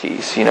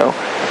Socrates,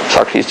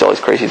 Socrates did all these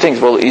crazy things.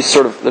 Well, there's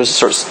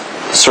a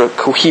sort of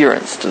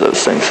coherence to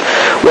those things.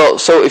 Well,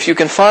 so if you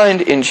can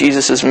find in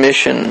Jesus'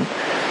 mission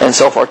and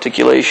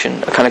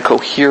self-articulation a kind of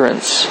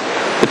coherence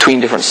between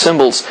different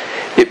symbols,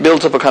 it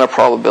builds up a kind of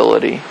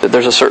probability that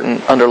there's a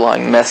certain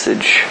underlying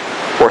message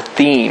or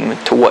theme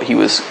to what he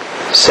was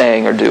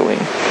saying or doing.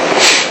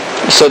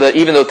 So that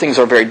even though things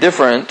are very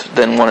different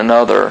than one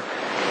another,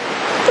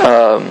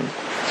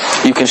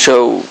 you can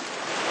show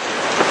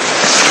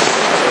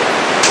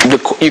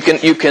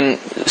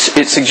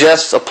it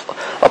suggests a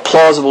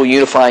plausible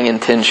unifying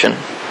intention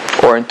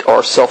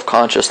or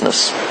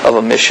self-consciousness of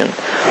a mission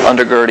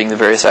undergirding the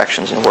various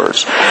actions and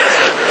words.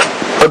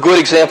 A good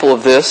example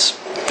of this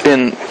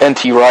in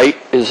N.T. Wright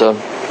is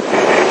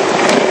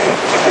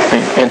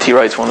N.T.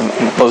 Wright's one of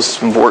the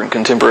most important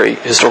contemporary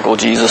historical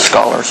Jesus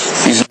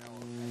scholars. He's a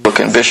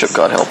bishop,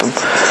 God help him,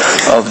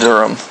 of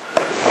Durham,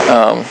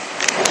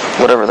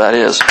 whatever that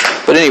is.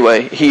 But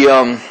anyway, he's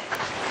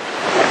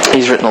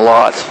written a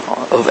lot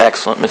of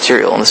excellent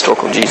material on the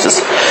historical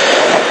Jesus.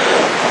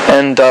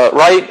 And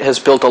Wright has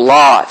built a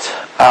lot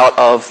out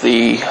of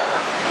the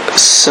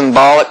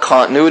symbolic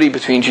continuity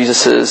between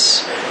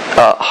Jesus'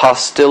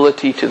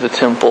 hostility to the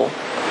temple.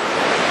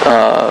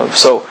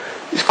 So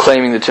he's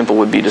claiming the temple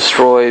would be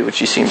destroyed, which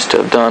he seems to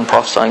have done,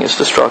 prophesying its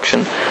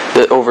destruction.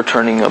 The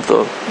overturning of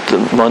the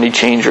money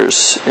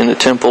changers in the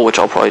temple, which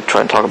I'll probably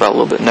try and talk about a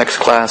little bit next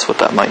class, what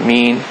that might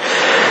mean.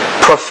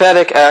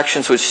 Prophetic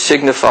actions which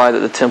signify that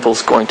the temple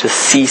is going to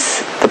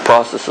cease the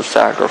process of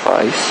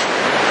sacrifice.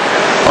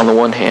 On the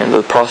one hand,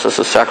 the process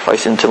of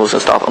sacrifice in the temple is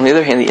going to stop. On the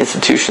other hand, the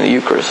institution of the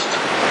Eucharist,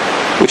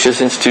 which is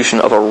the institution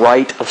of a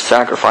rite of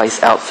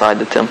sacrifice outside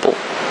the temple,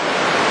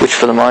 which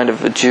for the mind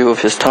of a Jew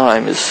of his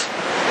time is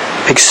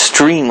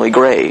extremely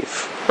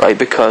grave, right?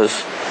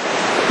 Because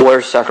where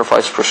is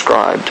sacrifice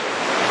prescribed?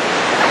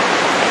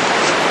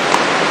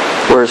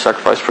 Where is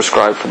sacrifice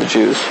prescribed for the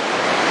Jews?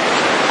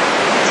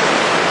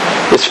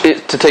 It's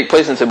to take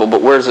place in the temple,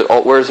 but where is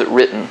it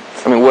written?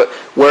 I mean,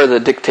 where are the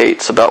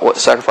dictates about what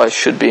sacrifice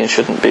should be and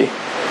shouldn't be?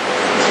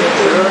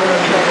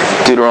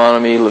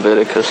 Deuteronomy,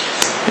 Leviticus.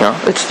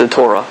 It's the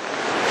Torah.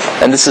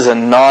 And this is a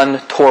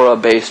non-Torah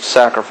based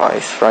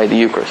sacrifice, right? The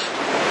Eucharist.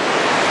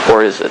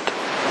 Or is it?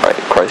 Right?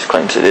 Christ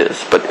claims it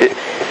is. But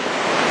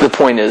the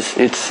point is,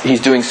 he's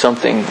doing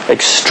something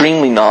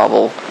extremely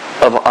novel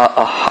of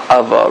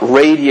a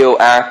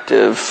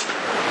radioactive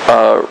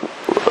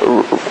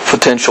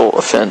potential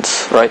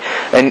offense, right?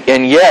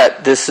 And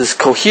yet this is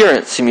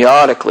coherent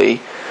semiotically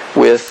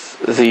with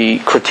the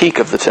critique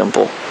of the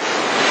temple.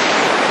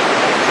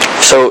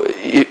 So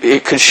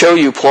it could show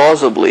you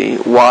plausibly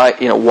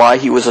why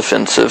he was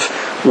offensive,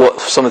 what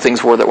some of the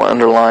things were that were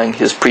underlying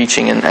his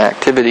preaching and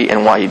activity,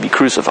 and why he'd be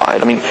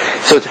crucified. I mean,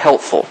 so it's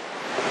helpful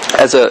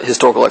as a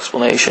historical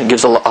explanation. It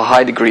gives a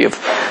high degree of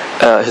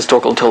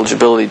historical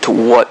intelligibility to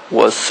what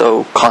was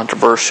so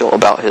controversial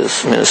about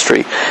his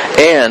ministry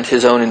and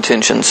his own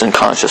intentions and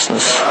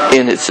consciousness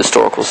in its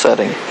historical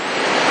setting.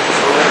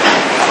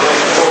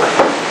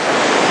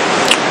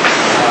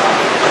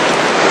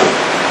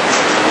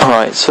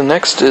 Alright, so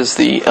next is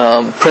the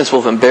principle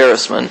of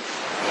embarrassment.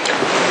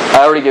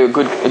 I already gave a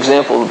good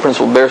example of the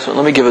principle of embarrassment.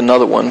 Let me give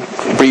another one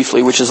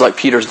briefly, which is like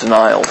Peter's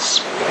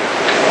denials.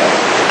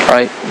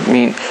 Right? I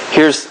mean,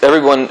 Peter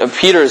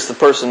is the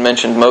person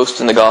mentioned most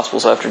in the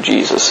Gospels after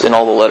Jesus, in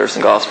all the letters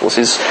and Gospels.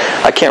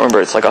 I can't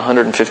remember, it's like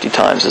 150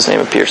 times his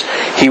name appears.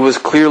 He was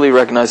clearly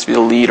recognized to be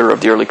the leader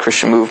of the early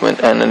Christian movement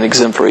and an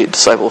exemplary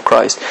disciple of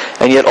Christ.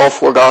 And yet all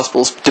four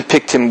Gospels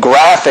depict him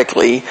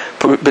graphically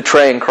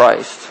betraying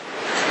Christ.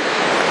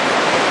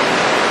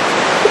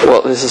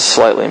 Well, this is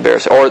slightly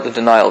embarrassing. Or the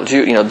denial of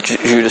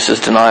Judas's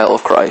denial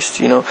of Christ.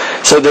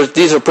 So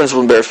these are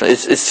principal embarrassment.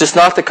 It's just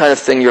not the kind of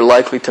thing you're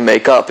likely to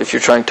make up if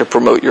you're trying to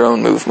promote your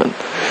own movement,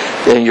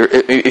 and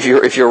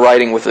if you're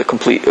writing with a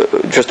complete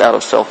just out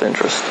of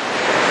self-interest.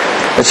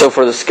 And so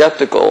for the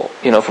skeptical,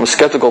 from a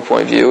skeptical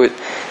point of view,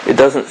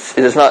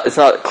 it's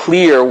not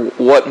clear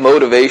what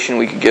motivation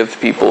we could give to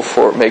people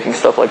for making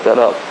stuff like that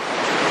up.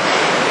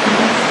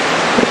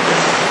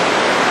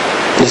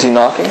 Is he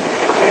knocking?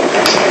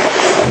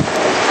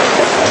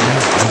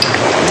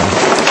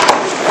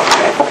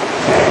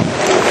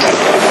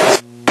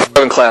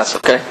 In class,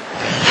 okay?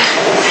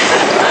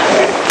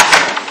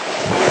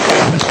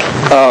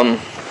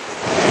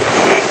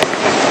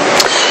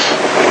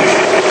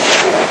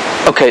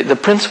 Okay, the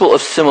principle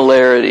of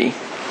similarity.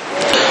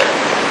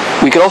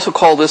 We could also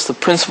call this the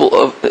principle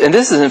of, and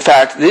this is in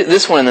fact,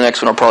 this one and the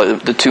next one are probably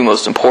the two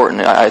most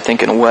important, I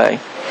think, in a way.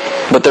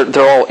 But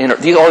they're all all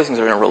these things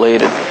are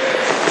interrelated.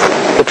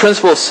 The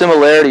principle of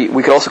similarity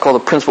we could also call the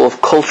principle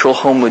of cultural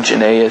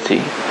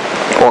homogeneity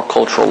or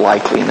cultural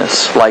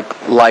likeness.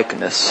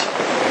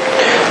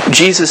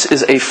 Jesus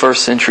is a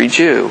first century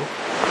Jew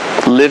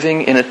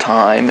living in a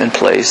time and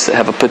place that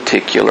have a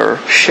particular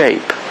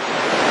shape.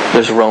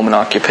 There's a Roman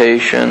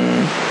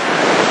occupation,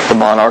 the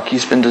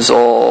monarchy's been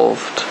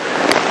dissolved,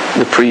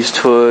 the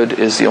priesthood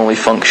is the only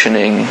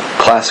functioning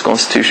classical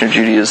institution of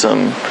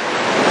Judaism.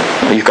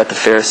 You've got the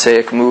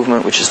Pharisaic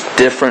movement, which is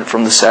different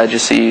from the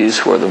Sadducees,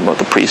 who are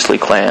the priestly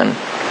clan.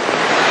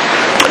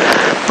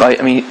 Right?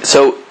 I mean,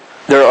 so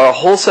there are a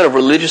whole set of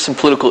religious and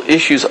political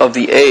issues of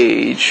the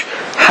age.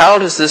 How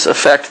does this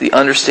affect the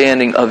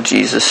understanding of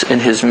Jesus in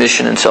his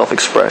mission and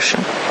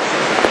self-expression?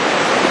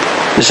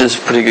 This is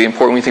particularly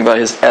important when you think about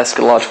his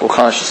eschatological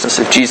consciousness.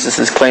 If Jesus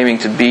is claiming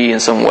to be in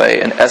some way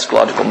an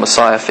eschatological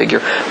Messiah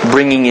figure,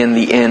 bringing in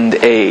the end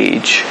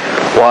age,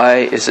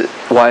 why is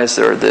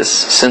there this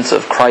sense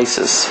of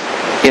crisis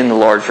in the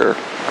larger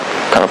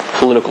kind of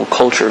political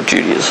culture of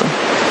Judaism?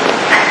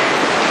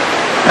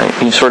 Right?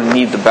 You sort of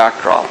need the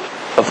backdrop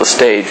of the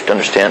stage to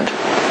understand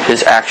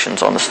his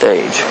actions on the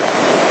stage.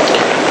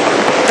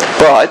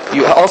 But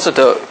you also have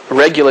to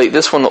regulate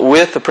this one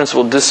with the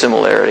principle of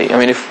dissimilarity. I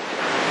mean, if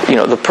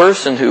the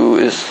person who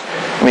is,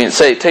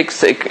 say,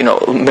 take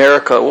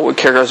America, what would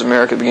characterize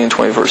America at the beginning of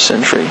the 21st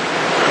century?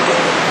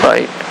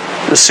 Right?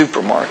 The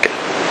supermarket.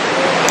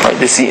 Right?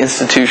 This is the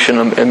institution,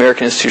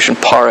 American institution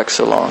par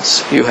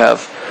excellence. You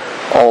have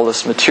all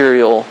this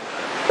material,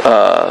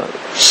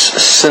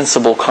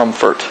 sensible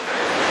comfort,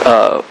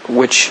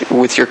 which,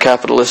 with your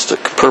capitalistic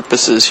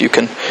purposes, you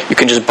can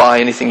just buy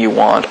anything you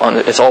want.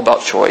 It's all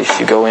about choice.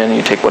 You go in and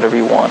you take whatever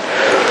you want.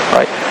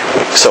 Right?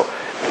 So,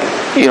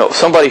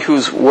 somebody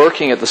who's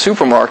working at the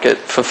supermarket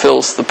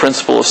fulfills the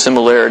principle of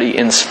similarity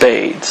in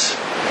spades.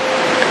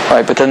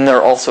 Right? But then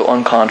they're also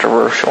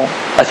uncontroversial.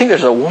 I think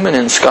there's a woman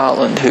in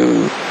Scotland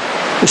who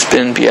has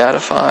been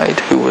beatified,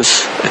 who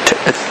was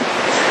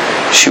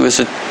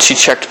she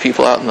checked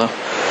people out in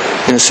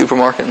the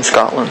supermarket in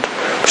Scotland.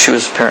 She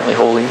was apparently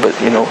holy, but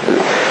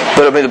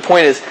the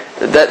point is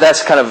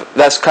that's kind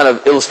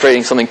of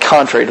illustrating something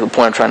contrary to the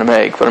point I'm trying to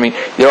make. But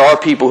there are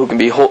people who can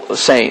be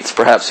saints,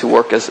 perhaps, who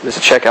work as a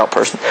checkout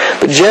person.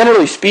 But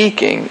generally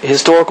speaking,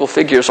 historical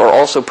figures are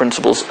also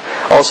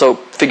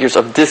figures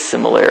of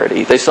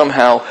dissimilarity. They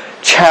somehow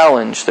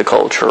challenge the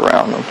culture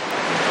around them,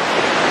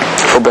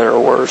 for better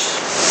or worse.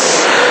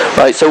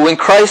 Right? So when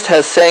Christ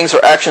has sayings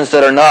or actions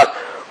that are not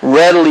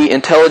readily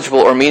intelligible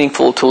or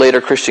meaningful to later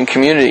Christian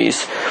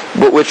communities,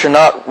 but which are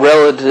not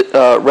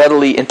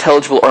readily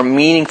intelligible or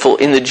meaningful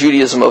in the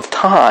Judaism of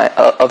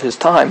his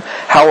time,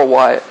 how or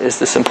why is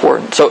this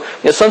important? So,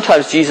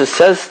 sometimes Jesus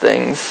says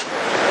things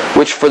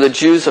which for the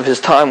Jews of his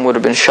time would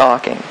have been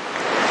shocking.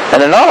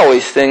 And they're not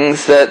always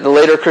things that the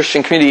later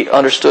Christian community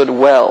understood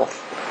well.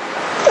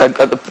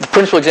 The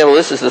principal example of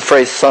this is the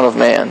phrase Son of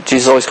Man.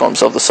 Jesus always called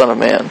himself the Son of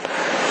Man.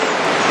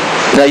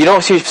 Now, you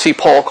don't see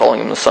Paul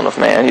calling him the Son of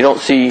Man. You don't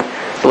see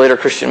the later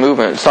Christian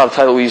movement. It's not a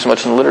title we use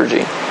much in the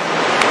liturgy.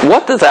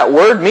 What does that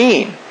word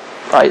mean?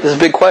 Right? This is a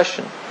big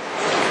question.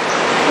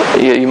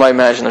 You might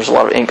imagine there's a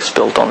lot of ink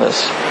spilt on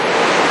this.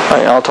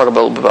 Right, I'll talk a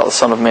little bit about the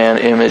Son of Man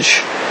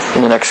image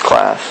in the next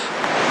class.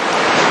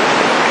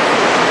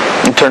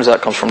 It turns out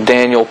it comes from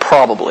Daniel,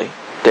 probably.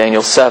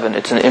 Daniel 7.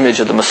 It's an image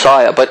of the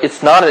Messiah, but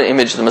it's not an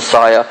image of the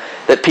Messiah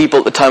that people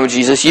at the time of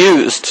Jesus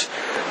used.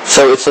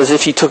 So it's as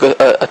if he took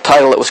a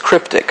title that was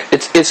cryptic.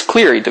 It's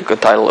clear he took a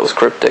title that was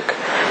cryptic,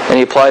 and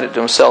he applied it to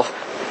himself,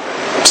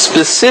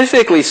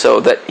 specifically so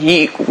that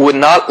he would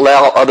not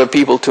allow other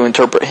people to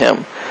interpret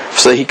him,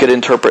 so that he could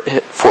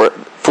interpret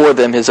for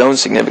them his own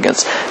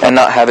significance, and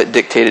not have it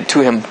dictated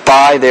to him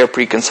by their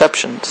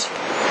preconceptions.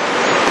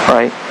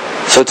 Right?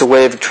 So it's a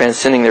way of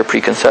transcending their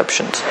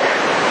preconceptions.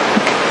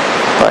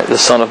 Right, the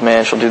Son of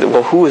Man shall do that.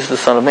 Well, who is the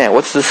Son of Man?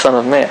 What's the Son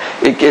of Man?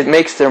 It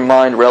makes their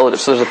mind relative.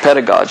 So there's a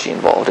pedagogy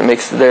involved. It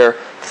makes their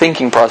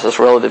thinking process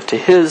relative to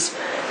his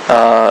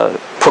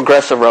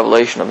progressive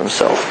revelation of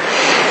himself.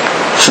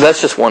 So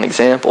that's just one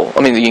example.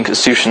 The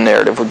Inquisition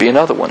narrative would be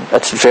another one.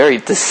 That's very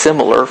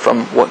dissimilar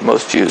from what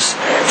most Jews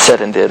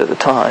said and did at the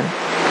time.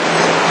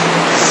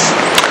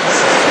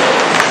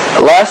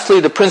 Lastly,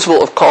 the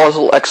principle of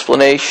causal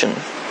explanation.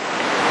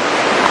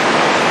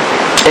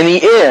 In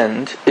the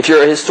end, if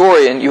you're a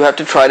historian, you have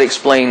to try to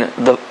explain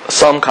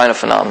some kind of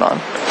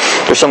phenomenon.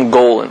 There's some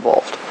goal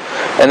involved.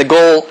 And the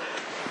goal,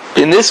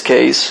 in this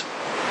case,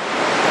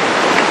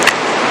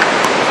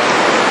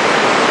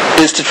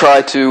 is to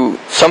try to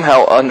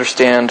somehow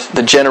understand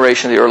the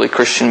generation of the early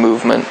Christian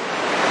movement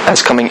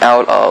as coming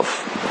out of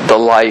the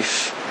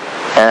life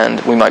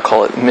and we might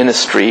call it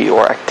ministry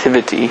or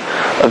activity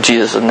of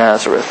Jesus of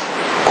Nazareth.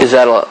 Is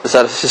that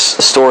a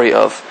story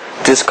of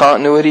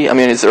discontinuity?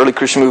 Is the early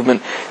Christian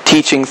movement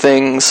teaching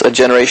things a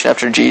generation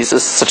after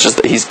Jesus, such as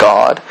that he's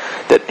God,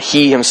 that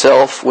he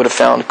himself would have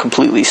found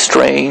completely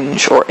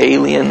strange or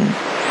alien?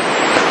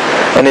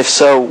 And if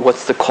so,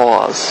 what's the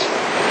cause?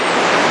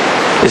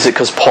 Is it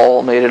because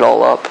Paul made it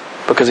all up?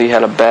 Because he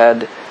had a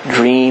bad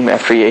dream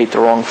after he ate the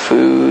wrong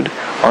food?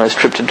 on his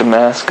trip to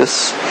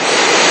Damascus.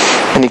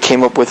 And he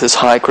came up with his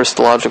high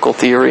Christological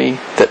theory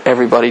that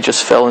everybody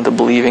just fell into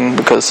believing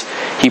because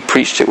he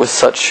preached it with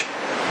such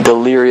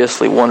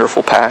deliriously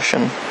wonderful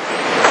passion.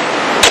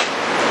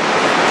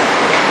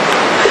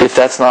 If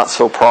that's not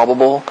so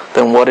probable,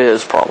 then what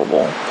is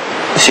probable?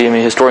 You see,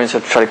 historians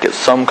have to try to get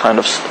some kind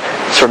of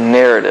sort of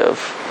narrative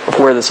of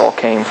where this all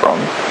came from.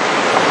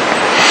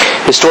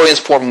 Historians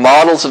form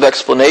models of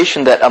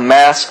explanation that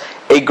amass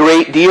a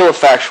great deal of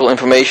factual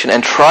information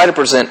and try to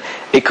present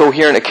a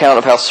coherent account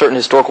of how certain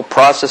historical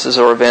processes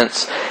or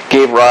events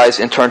gave rise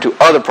in turn to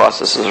other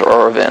processes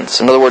or events.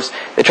 In other words,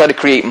 they try to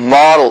create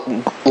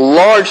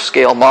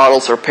large-scale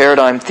models or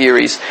paradigm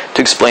theories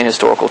to explain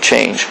historical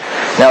change.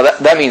 Now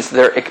that means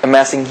they're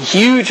amassing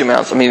huge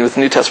amounts, with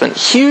the New Testament,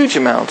 huge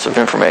amounts of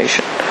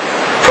information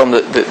from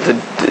the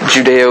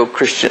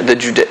Judeo-Christian, the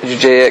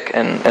Judaic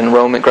and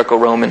Roman,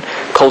 Greco-Roman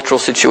cultural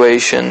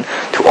situation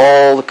to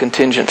all the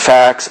contingent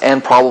facts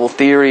and probable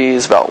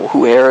theories about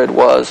who Herod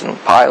was and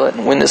Pilate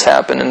and when this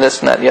happened and this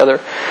and that and the other,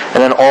 and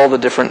then all the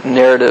different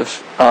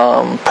narrative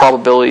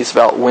probabilities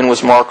about when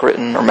was Mark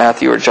written or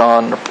Matthew or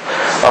John,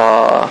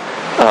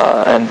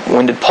 and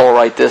when did Paul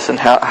write this, and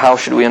how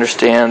should we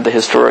understand the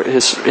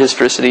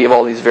historicity of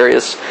all these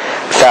various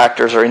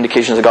factors or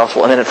indications of the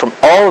gospel, and then from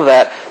all of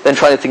that, then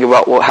trying to think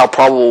about how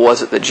probable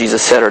was it that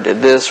Jesus said or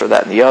did this or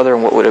that and the other,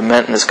 and what would it have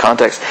meant in this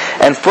context,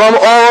 and from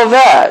all of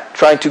that,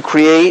 trying to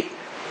create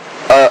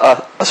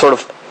a sort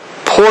of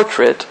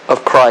portrait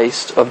of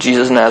Christ, of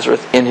Jesus of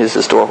Nazareth, in his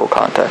historical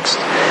context,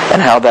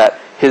 and how that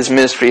his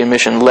ministry and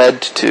mission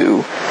led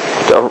to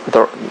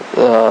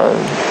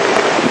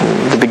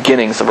the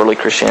beginnings of early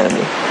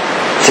Christianity.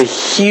 It's a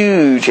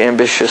huge,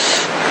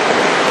 ambitious,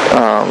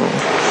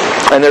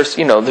 and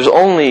there's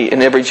only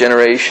in every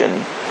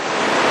generation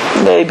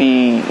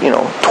maybe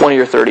 20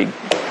 or 30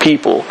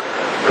 people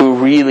who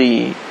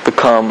really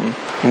become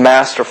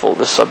masterful of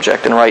this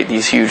subject and write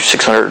these huge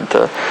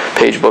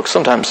 600-page books,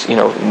 sometimes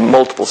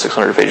multiple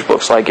 600-page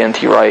books, like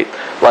N.T. Wright,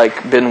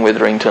 like Ben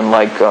Witherington,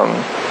 like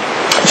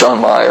John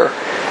Mayer.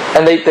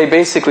 And they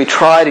basically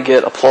try to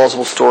get a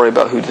plausible story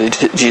about who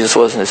Jesus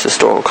was in his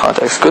historical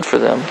context. Good for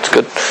them. It's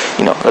good.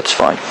 That's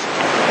fine.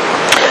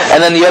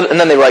 And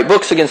then they write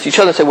books against each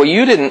other and say, well,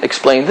 you didn't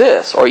explain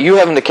this, or you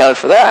haven't accounted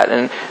for that,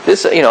 and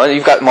this, and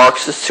you've got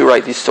Marxists who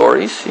write these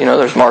stories.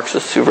 There's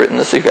Marxists who've written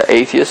this. You've got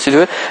atheists who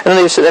do it, and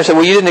then they say,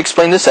 well, you didn't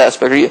explain this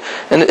aspect,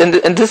 and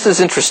this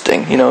is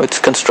interesting. It's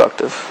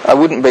constructive. I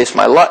wouldn't base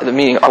I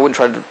wouldn't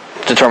try to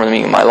determine the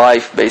meaning of my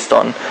life based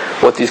on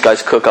what these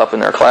guys cook up in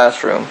their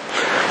classroom,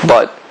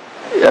 but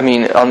on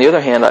the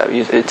other hand,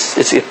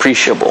 it's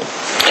appreciable.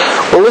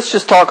 Well, let's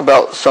just talk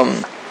about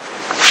some,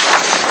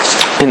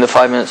 in the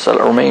 5 minutes that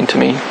remain to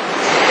me,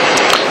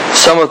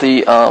 some of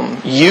the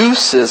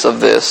uses of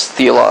this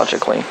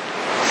theologically.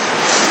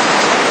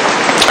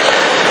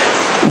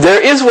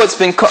 There is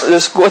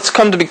what's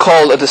come to be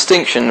called a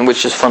distinction,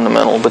 which is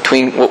fundamental,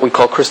 between what we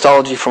call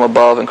Christology from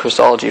above and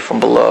Christology from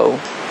below,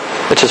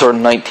 which is sort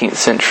of 19th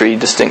century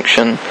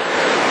distinction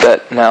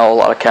that now a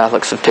lot of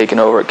Catholics have taken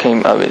over. I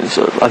think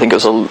it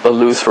was a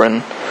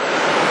Lutheran,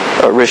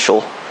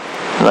 Rischel,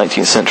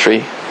 19th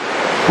century,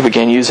 who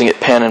began using it.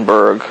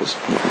 Pannenberg,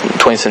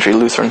 20th century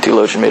Lutheran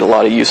theologian, made a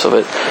lot of use of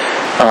it.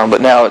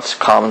 But now it's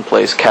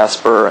commonplace.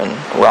 Casper and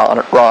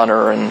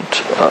Rahner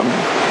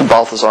and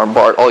Balthasar and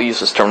Barth all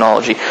use this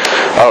terminology.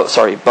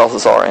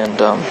 Balthasar and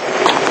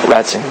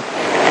Ratzinger.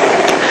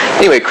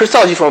 Anyway,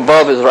 Christology from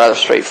above is rather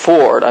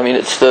straightforward.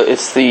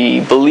 It's the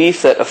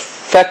belief that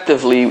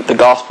effectively the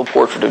gospel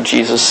portrait of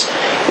Jesus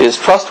is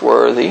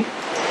trustworthy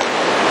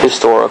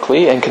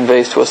historically and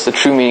conveys to us the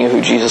true meaning of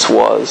who Jesus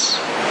was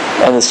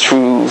and the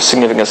true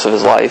significance of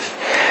his life.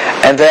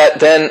 And that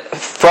then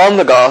from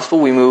the gospel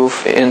we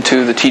move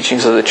into the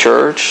teachings of the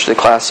church, the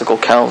classical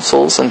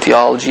councils and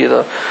theology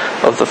of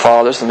the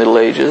fathers, the Middle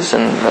Ages,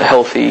 and a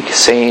healthy,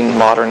 sane,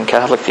 modern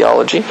Catholic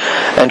theology,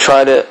 and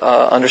try to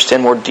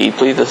understand more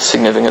deeply the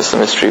significance of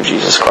the mystery of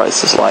Jesus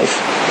Christ, his life.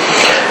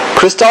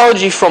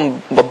 Christology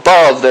from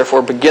above,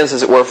 therefore, begins,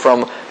 as it were,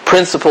 from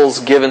principles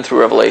given through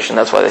revelation.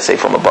 That's why they say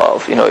from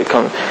above.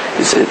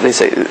 They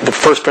say the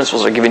first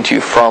principles are given to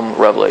you from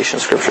revelation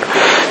Scripture.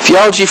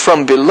 Theology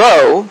from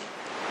below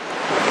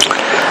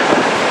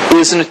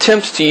is an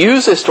attempt to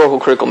use the historical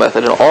critical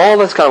method and all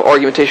this kind of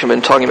argumentation I've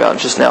been talking about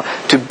just now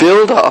to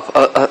build up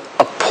a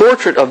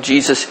portrait of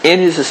Jesus in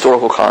his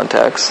historical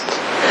context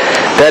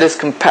that is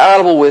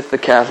compatible with the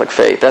Catholic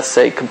faith. That's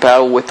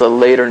compatible with the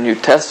later New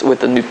Testament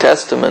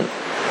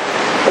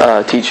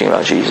teaching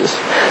about Jesus.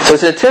 So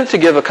it's an attempt to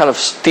give a kind of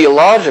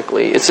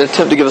theologically, it's an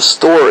attempt to give a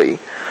story,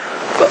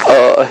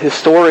 a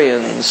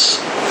historian's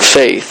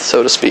faith,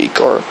 so to speak,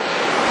 or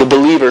a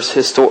believer's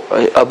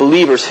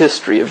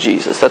history of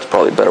Jesus. That's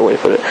probably a better way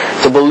to put it.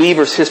 It's a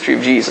believer's history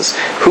of Jesus.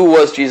 Who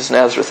was Jesus of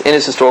Nazareth in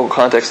his historical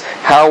context?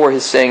 How were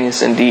his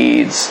sayings and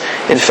deeds,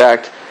 in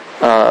fact,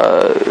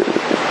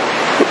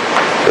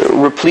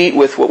 replete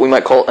with what we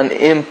might call an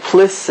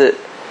implicit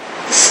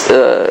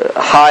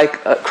high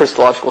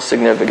Christological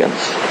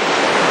significance.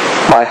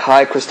 By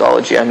high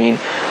Christology, I mean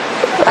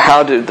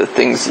how do the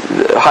things...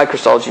 High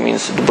Christology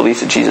means the belief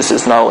that Jesus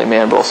is not only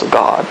man but also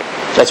God.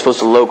 That's opposed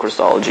to low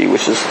Christology,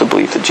 which is the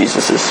belief that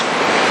Jesus is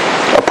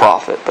a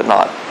prophet but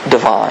not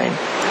divine.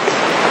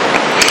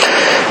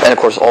 And of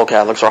course, all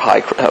Catholics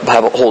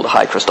hold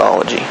high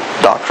Christology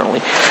doctrinally.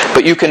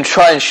 But you can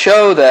try and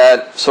show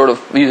that, sort of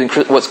using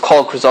what's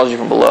called Christology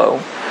from below,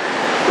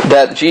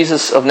 that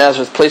Jesus of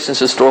Nazareth, placed in his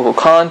historical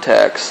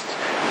context,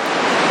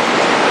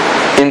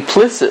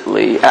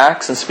 implicitly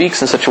acts and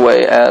speaks in such a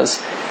way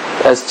as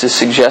to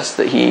suggest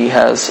that he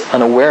has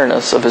an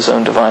awareness of his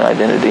own divine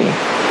identity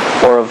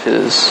or of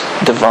his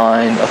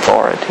divine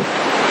authority.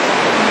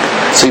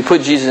 So you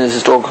put Jesus in his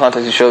historical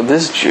context to show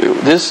this Jew,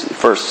 this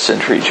first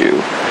century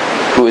Jew,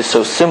 who is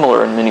so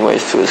similar in many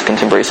ways to his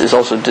contemporaries, is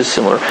also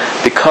dissimilar,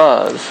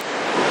 because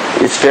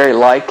it's very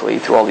likely,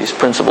 through all these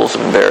principles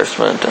of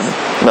embarrassment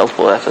and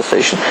multiple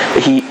attestation,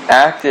 that he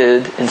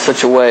acted in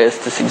such a way as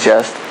to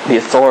suggest the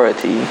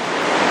authority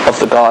of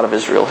the God of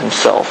Israel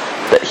himself,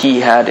 that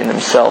he had in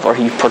himself, or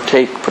he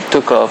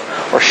partook of,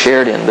 or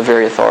shared in the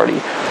very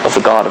authority of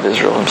the God of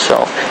Israel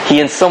himself.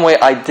 He in some way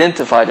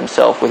identified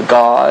himself with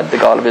God, the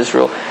God of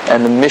Israel,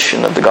 and the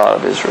mission of the God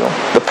of Israel,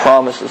 the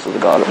promises of the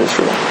God of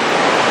Israel.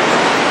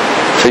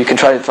 So you can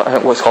try to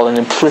find what's called an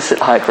implicit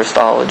high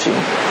Christology.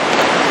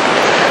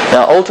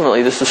 Now,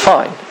 ultimately, this is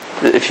fine.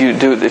 If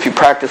you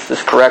practice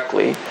this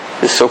correctly,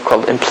 this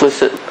so-called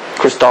implicit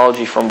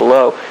Christology from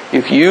below,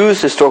 you can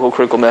use historical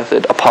critical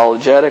method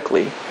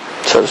apologetically,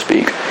 so to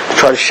speak, to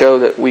try to show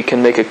that we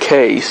can make a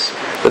case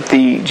that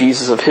the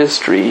Jesus of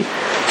history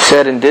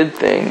said and did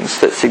things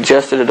that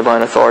suggested a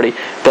divine authority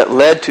that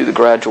led to the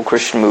gradual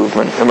Christian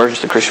movement, emergence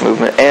of the Christian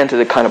movement, and to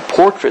the kind of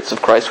portraits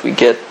of Christ we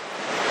get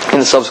in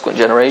the subsequent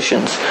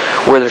generations,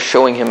 where they're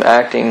showing him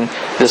acting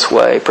this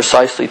way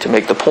precisely to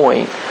make the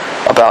point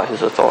about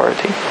his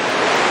authority.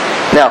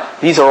 Now,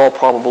 these are all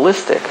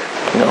probabilistic.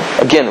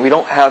 Again, we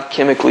don't have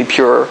chemically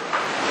pure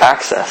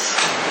access,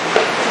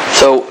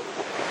 so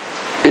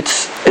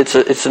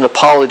it's an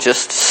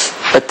apologist's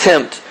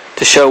attempt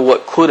to show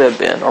what could have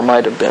been or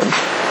might have been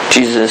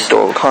Jesus'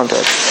 historical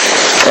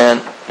context.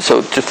 And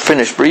so, to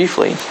finish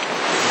briefly,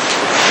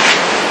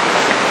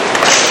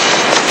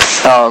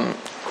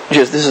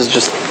 this is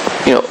just,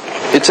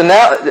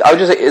 I would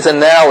just say it's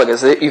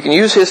analogous. You can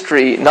use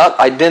history not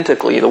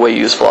identically the way you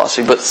use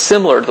philosophy, but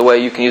similar to the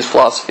way you can use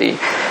philosophy.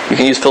 You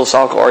can use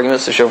philosophical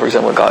arguments to show, for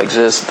example, that God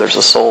exists, that there's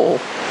a soul.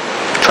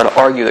 Try to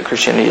argue that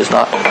Christianity is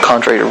not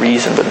contrary to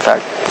reason, but in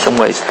fact, in some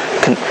ways,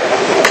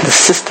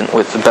 consistent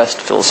with the best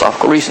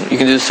philosophical reason. You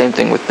can do the same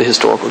thing with the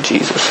historical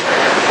Jesus.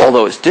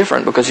 Although it's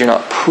different because you're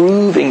not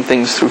proving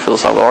things through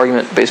philosophical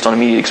argument based on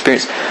immediate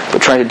experience,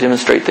 but trying to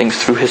demonstrate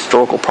things through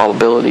historical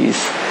probabilities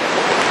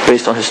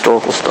based on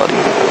historical study.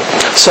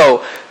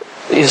 So,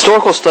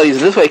 historical studies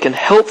this way can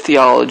help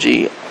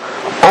theology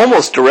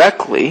almost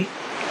directly.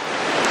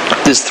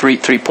 There's three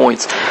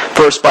points.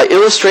 First, by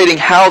illustrating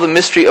how the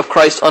mystery of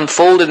Christ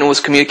unfolded and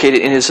was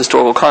communicated in his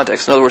historical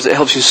context. In other words, it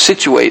helps you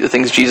situate the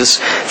things Jesus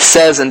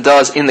says and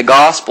does in the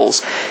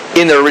Gospels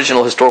in their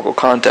original historical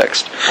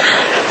context.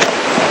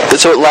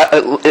 So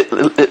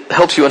it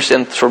helps you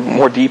understand sort of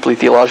more deeply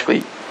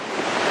theologically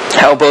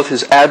how both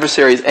his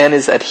adversaries and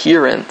his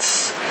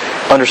adherents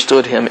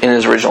understood him in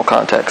his original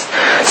context.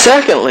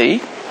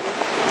 Secondly,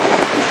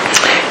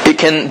 it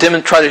can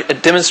try to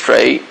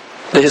demonstrate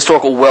the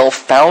historical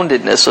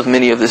well-foundedness of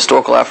many of the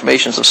historical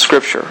affirmations of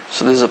Scripture.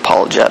 So this is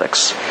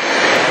apologetics.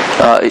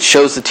 It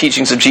shows the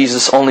teachings of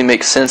Jesus only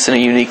make sense in a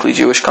uniquely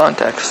Jewish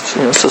context.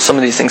 So some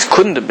of these things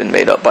couldn't have been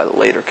made up by the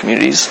later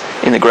communities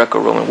in the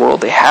Greco-Roman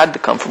world. They had to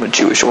come from a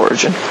Jewish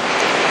origin.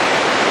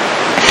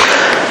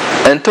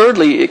 And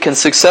thirdly, it can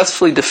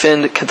successfully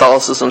defend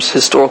Catholicism's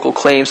historical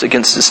claims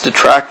against its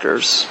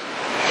detractors,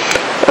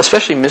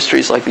 especially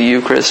mysteries like the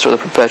Eucharist or the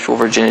perpetual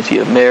virginity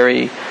of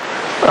Mary.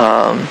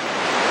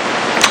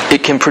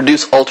 It can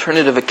produce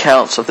alternative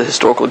accounts of the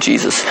historical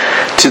Jesus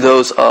to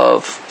those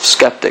of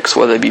skeptics,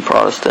 whether they be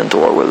Protestant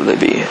or whether they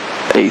be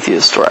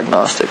atheist or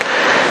agnostic,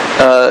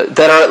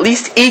 that are at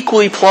least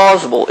equally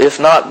plausible, if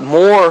not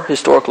more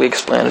historically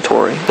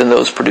explanatory, than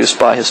those produced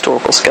by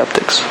historical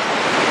skeptics.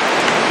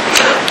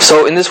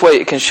 So in this way,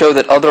 it can show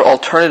that other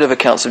alternative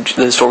accounts of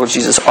the historical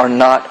Jesus are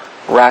not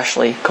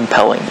rationally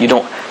compelling. You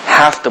don't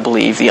have to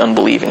believe the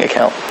unbelieving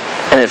account.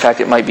 And in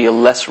fact, it might be a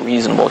less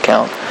reasonable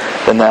account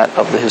than that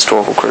of the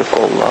historical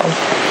critical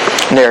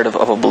narrative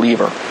of a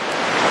believer.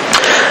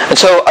 And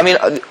so,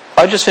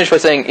 I'll just finish by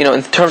saying,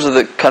 in terms of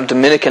the kind of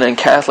Dominican and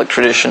Catholic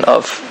tradition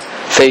of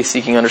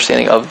faith-seeking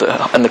understanding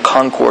and the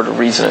concord of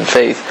reason and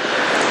faith,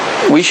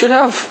 we should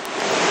have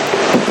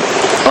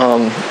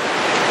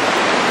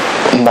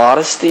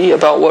modesty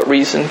about what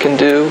reason can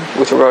do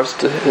with regards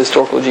to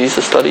historical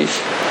Jesus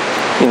studies.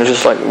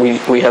 Just like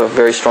we have a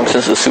very strong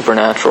sense of the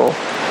supernatural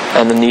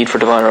and the need for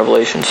divine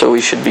revelation. So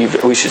we should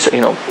say,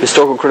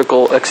 historical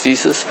critical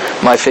exegesis.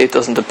 My faith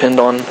doesn't depend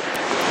on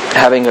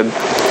having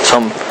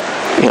some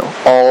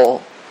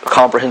all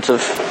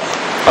comprehensive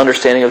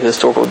understanding of the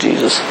historical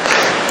Jesus.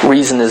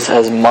 Reason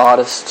has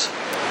modest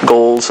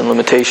goals and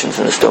limitations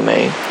in this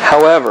domain.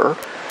 However,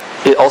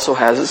 it also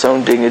has its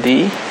own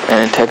dignity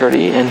and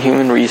integrity, and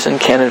human reason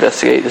can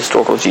investigate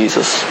historical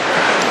Jesus,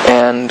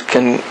 and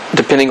can,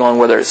 depending on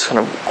whether it's kind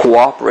of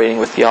cooperating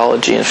with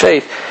theology and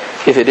faith,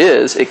 if it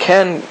is, it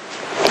can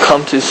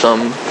come to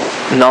some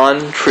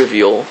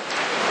non-trivial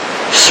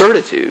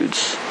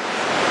certitudes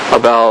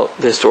about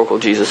the historical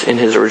Jesus in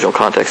his original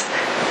context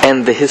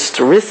and the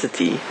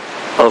historicity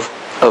of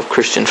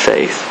Christian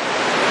faith.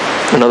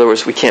 In other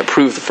words, we can't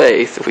prove the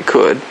faith. If we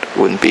could, it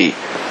wouldn't be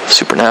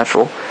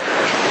supernatural.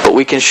 But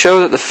we can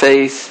show that the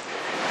faith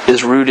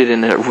is rooted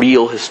in a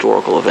real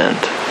historical event,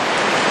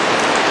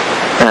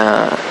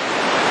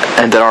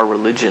 and that our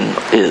religion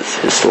is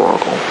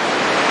historical.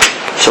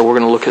 So we're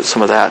going to look at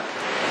some of that.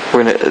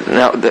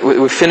 Now that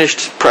we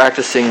finished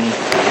practicing.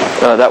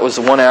 That was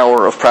 1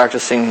 hour of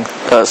practicing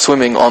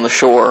swimming on the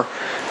shore,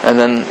 and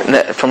then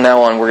from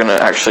now on we're going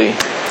to actually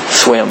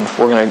swim.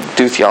 We're going to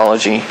do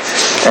theology,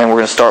 and we're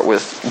going to start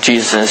with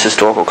Jesus in his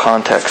historical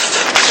context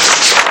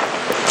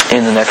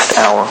in the next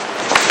hour.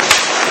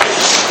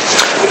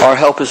 Our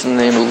help is in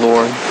the name of the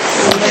Lord.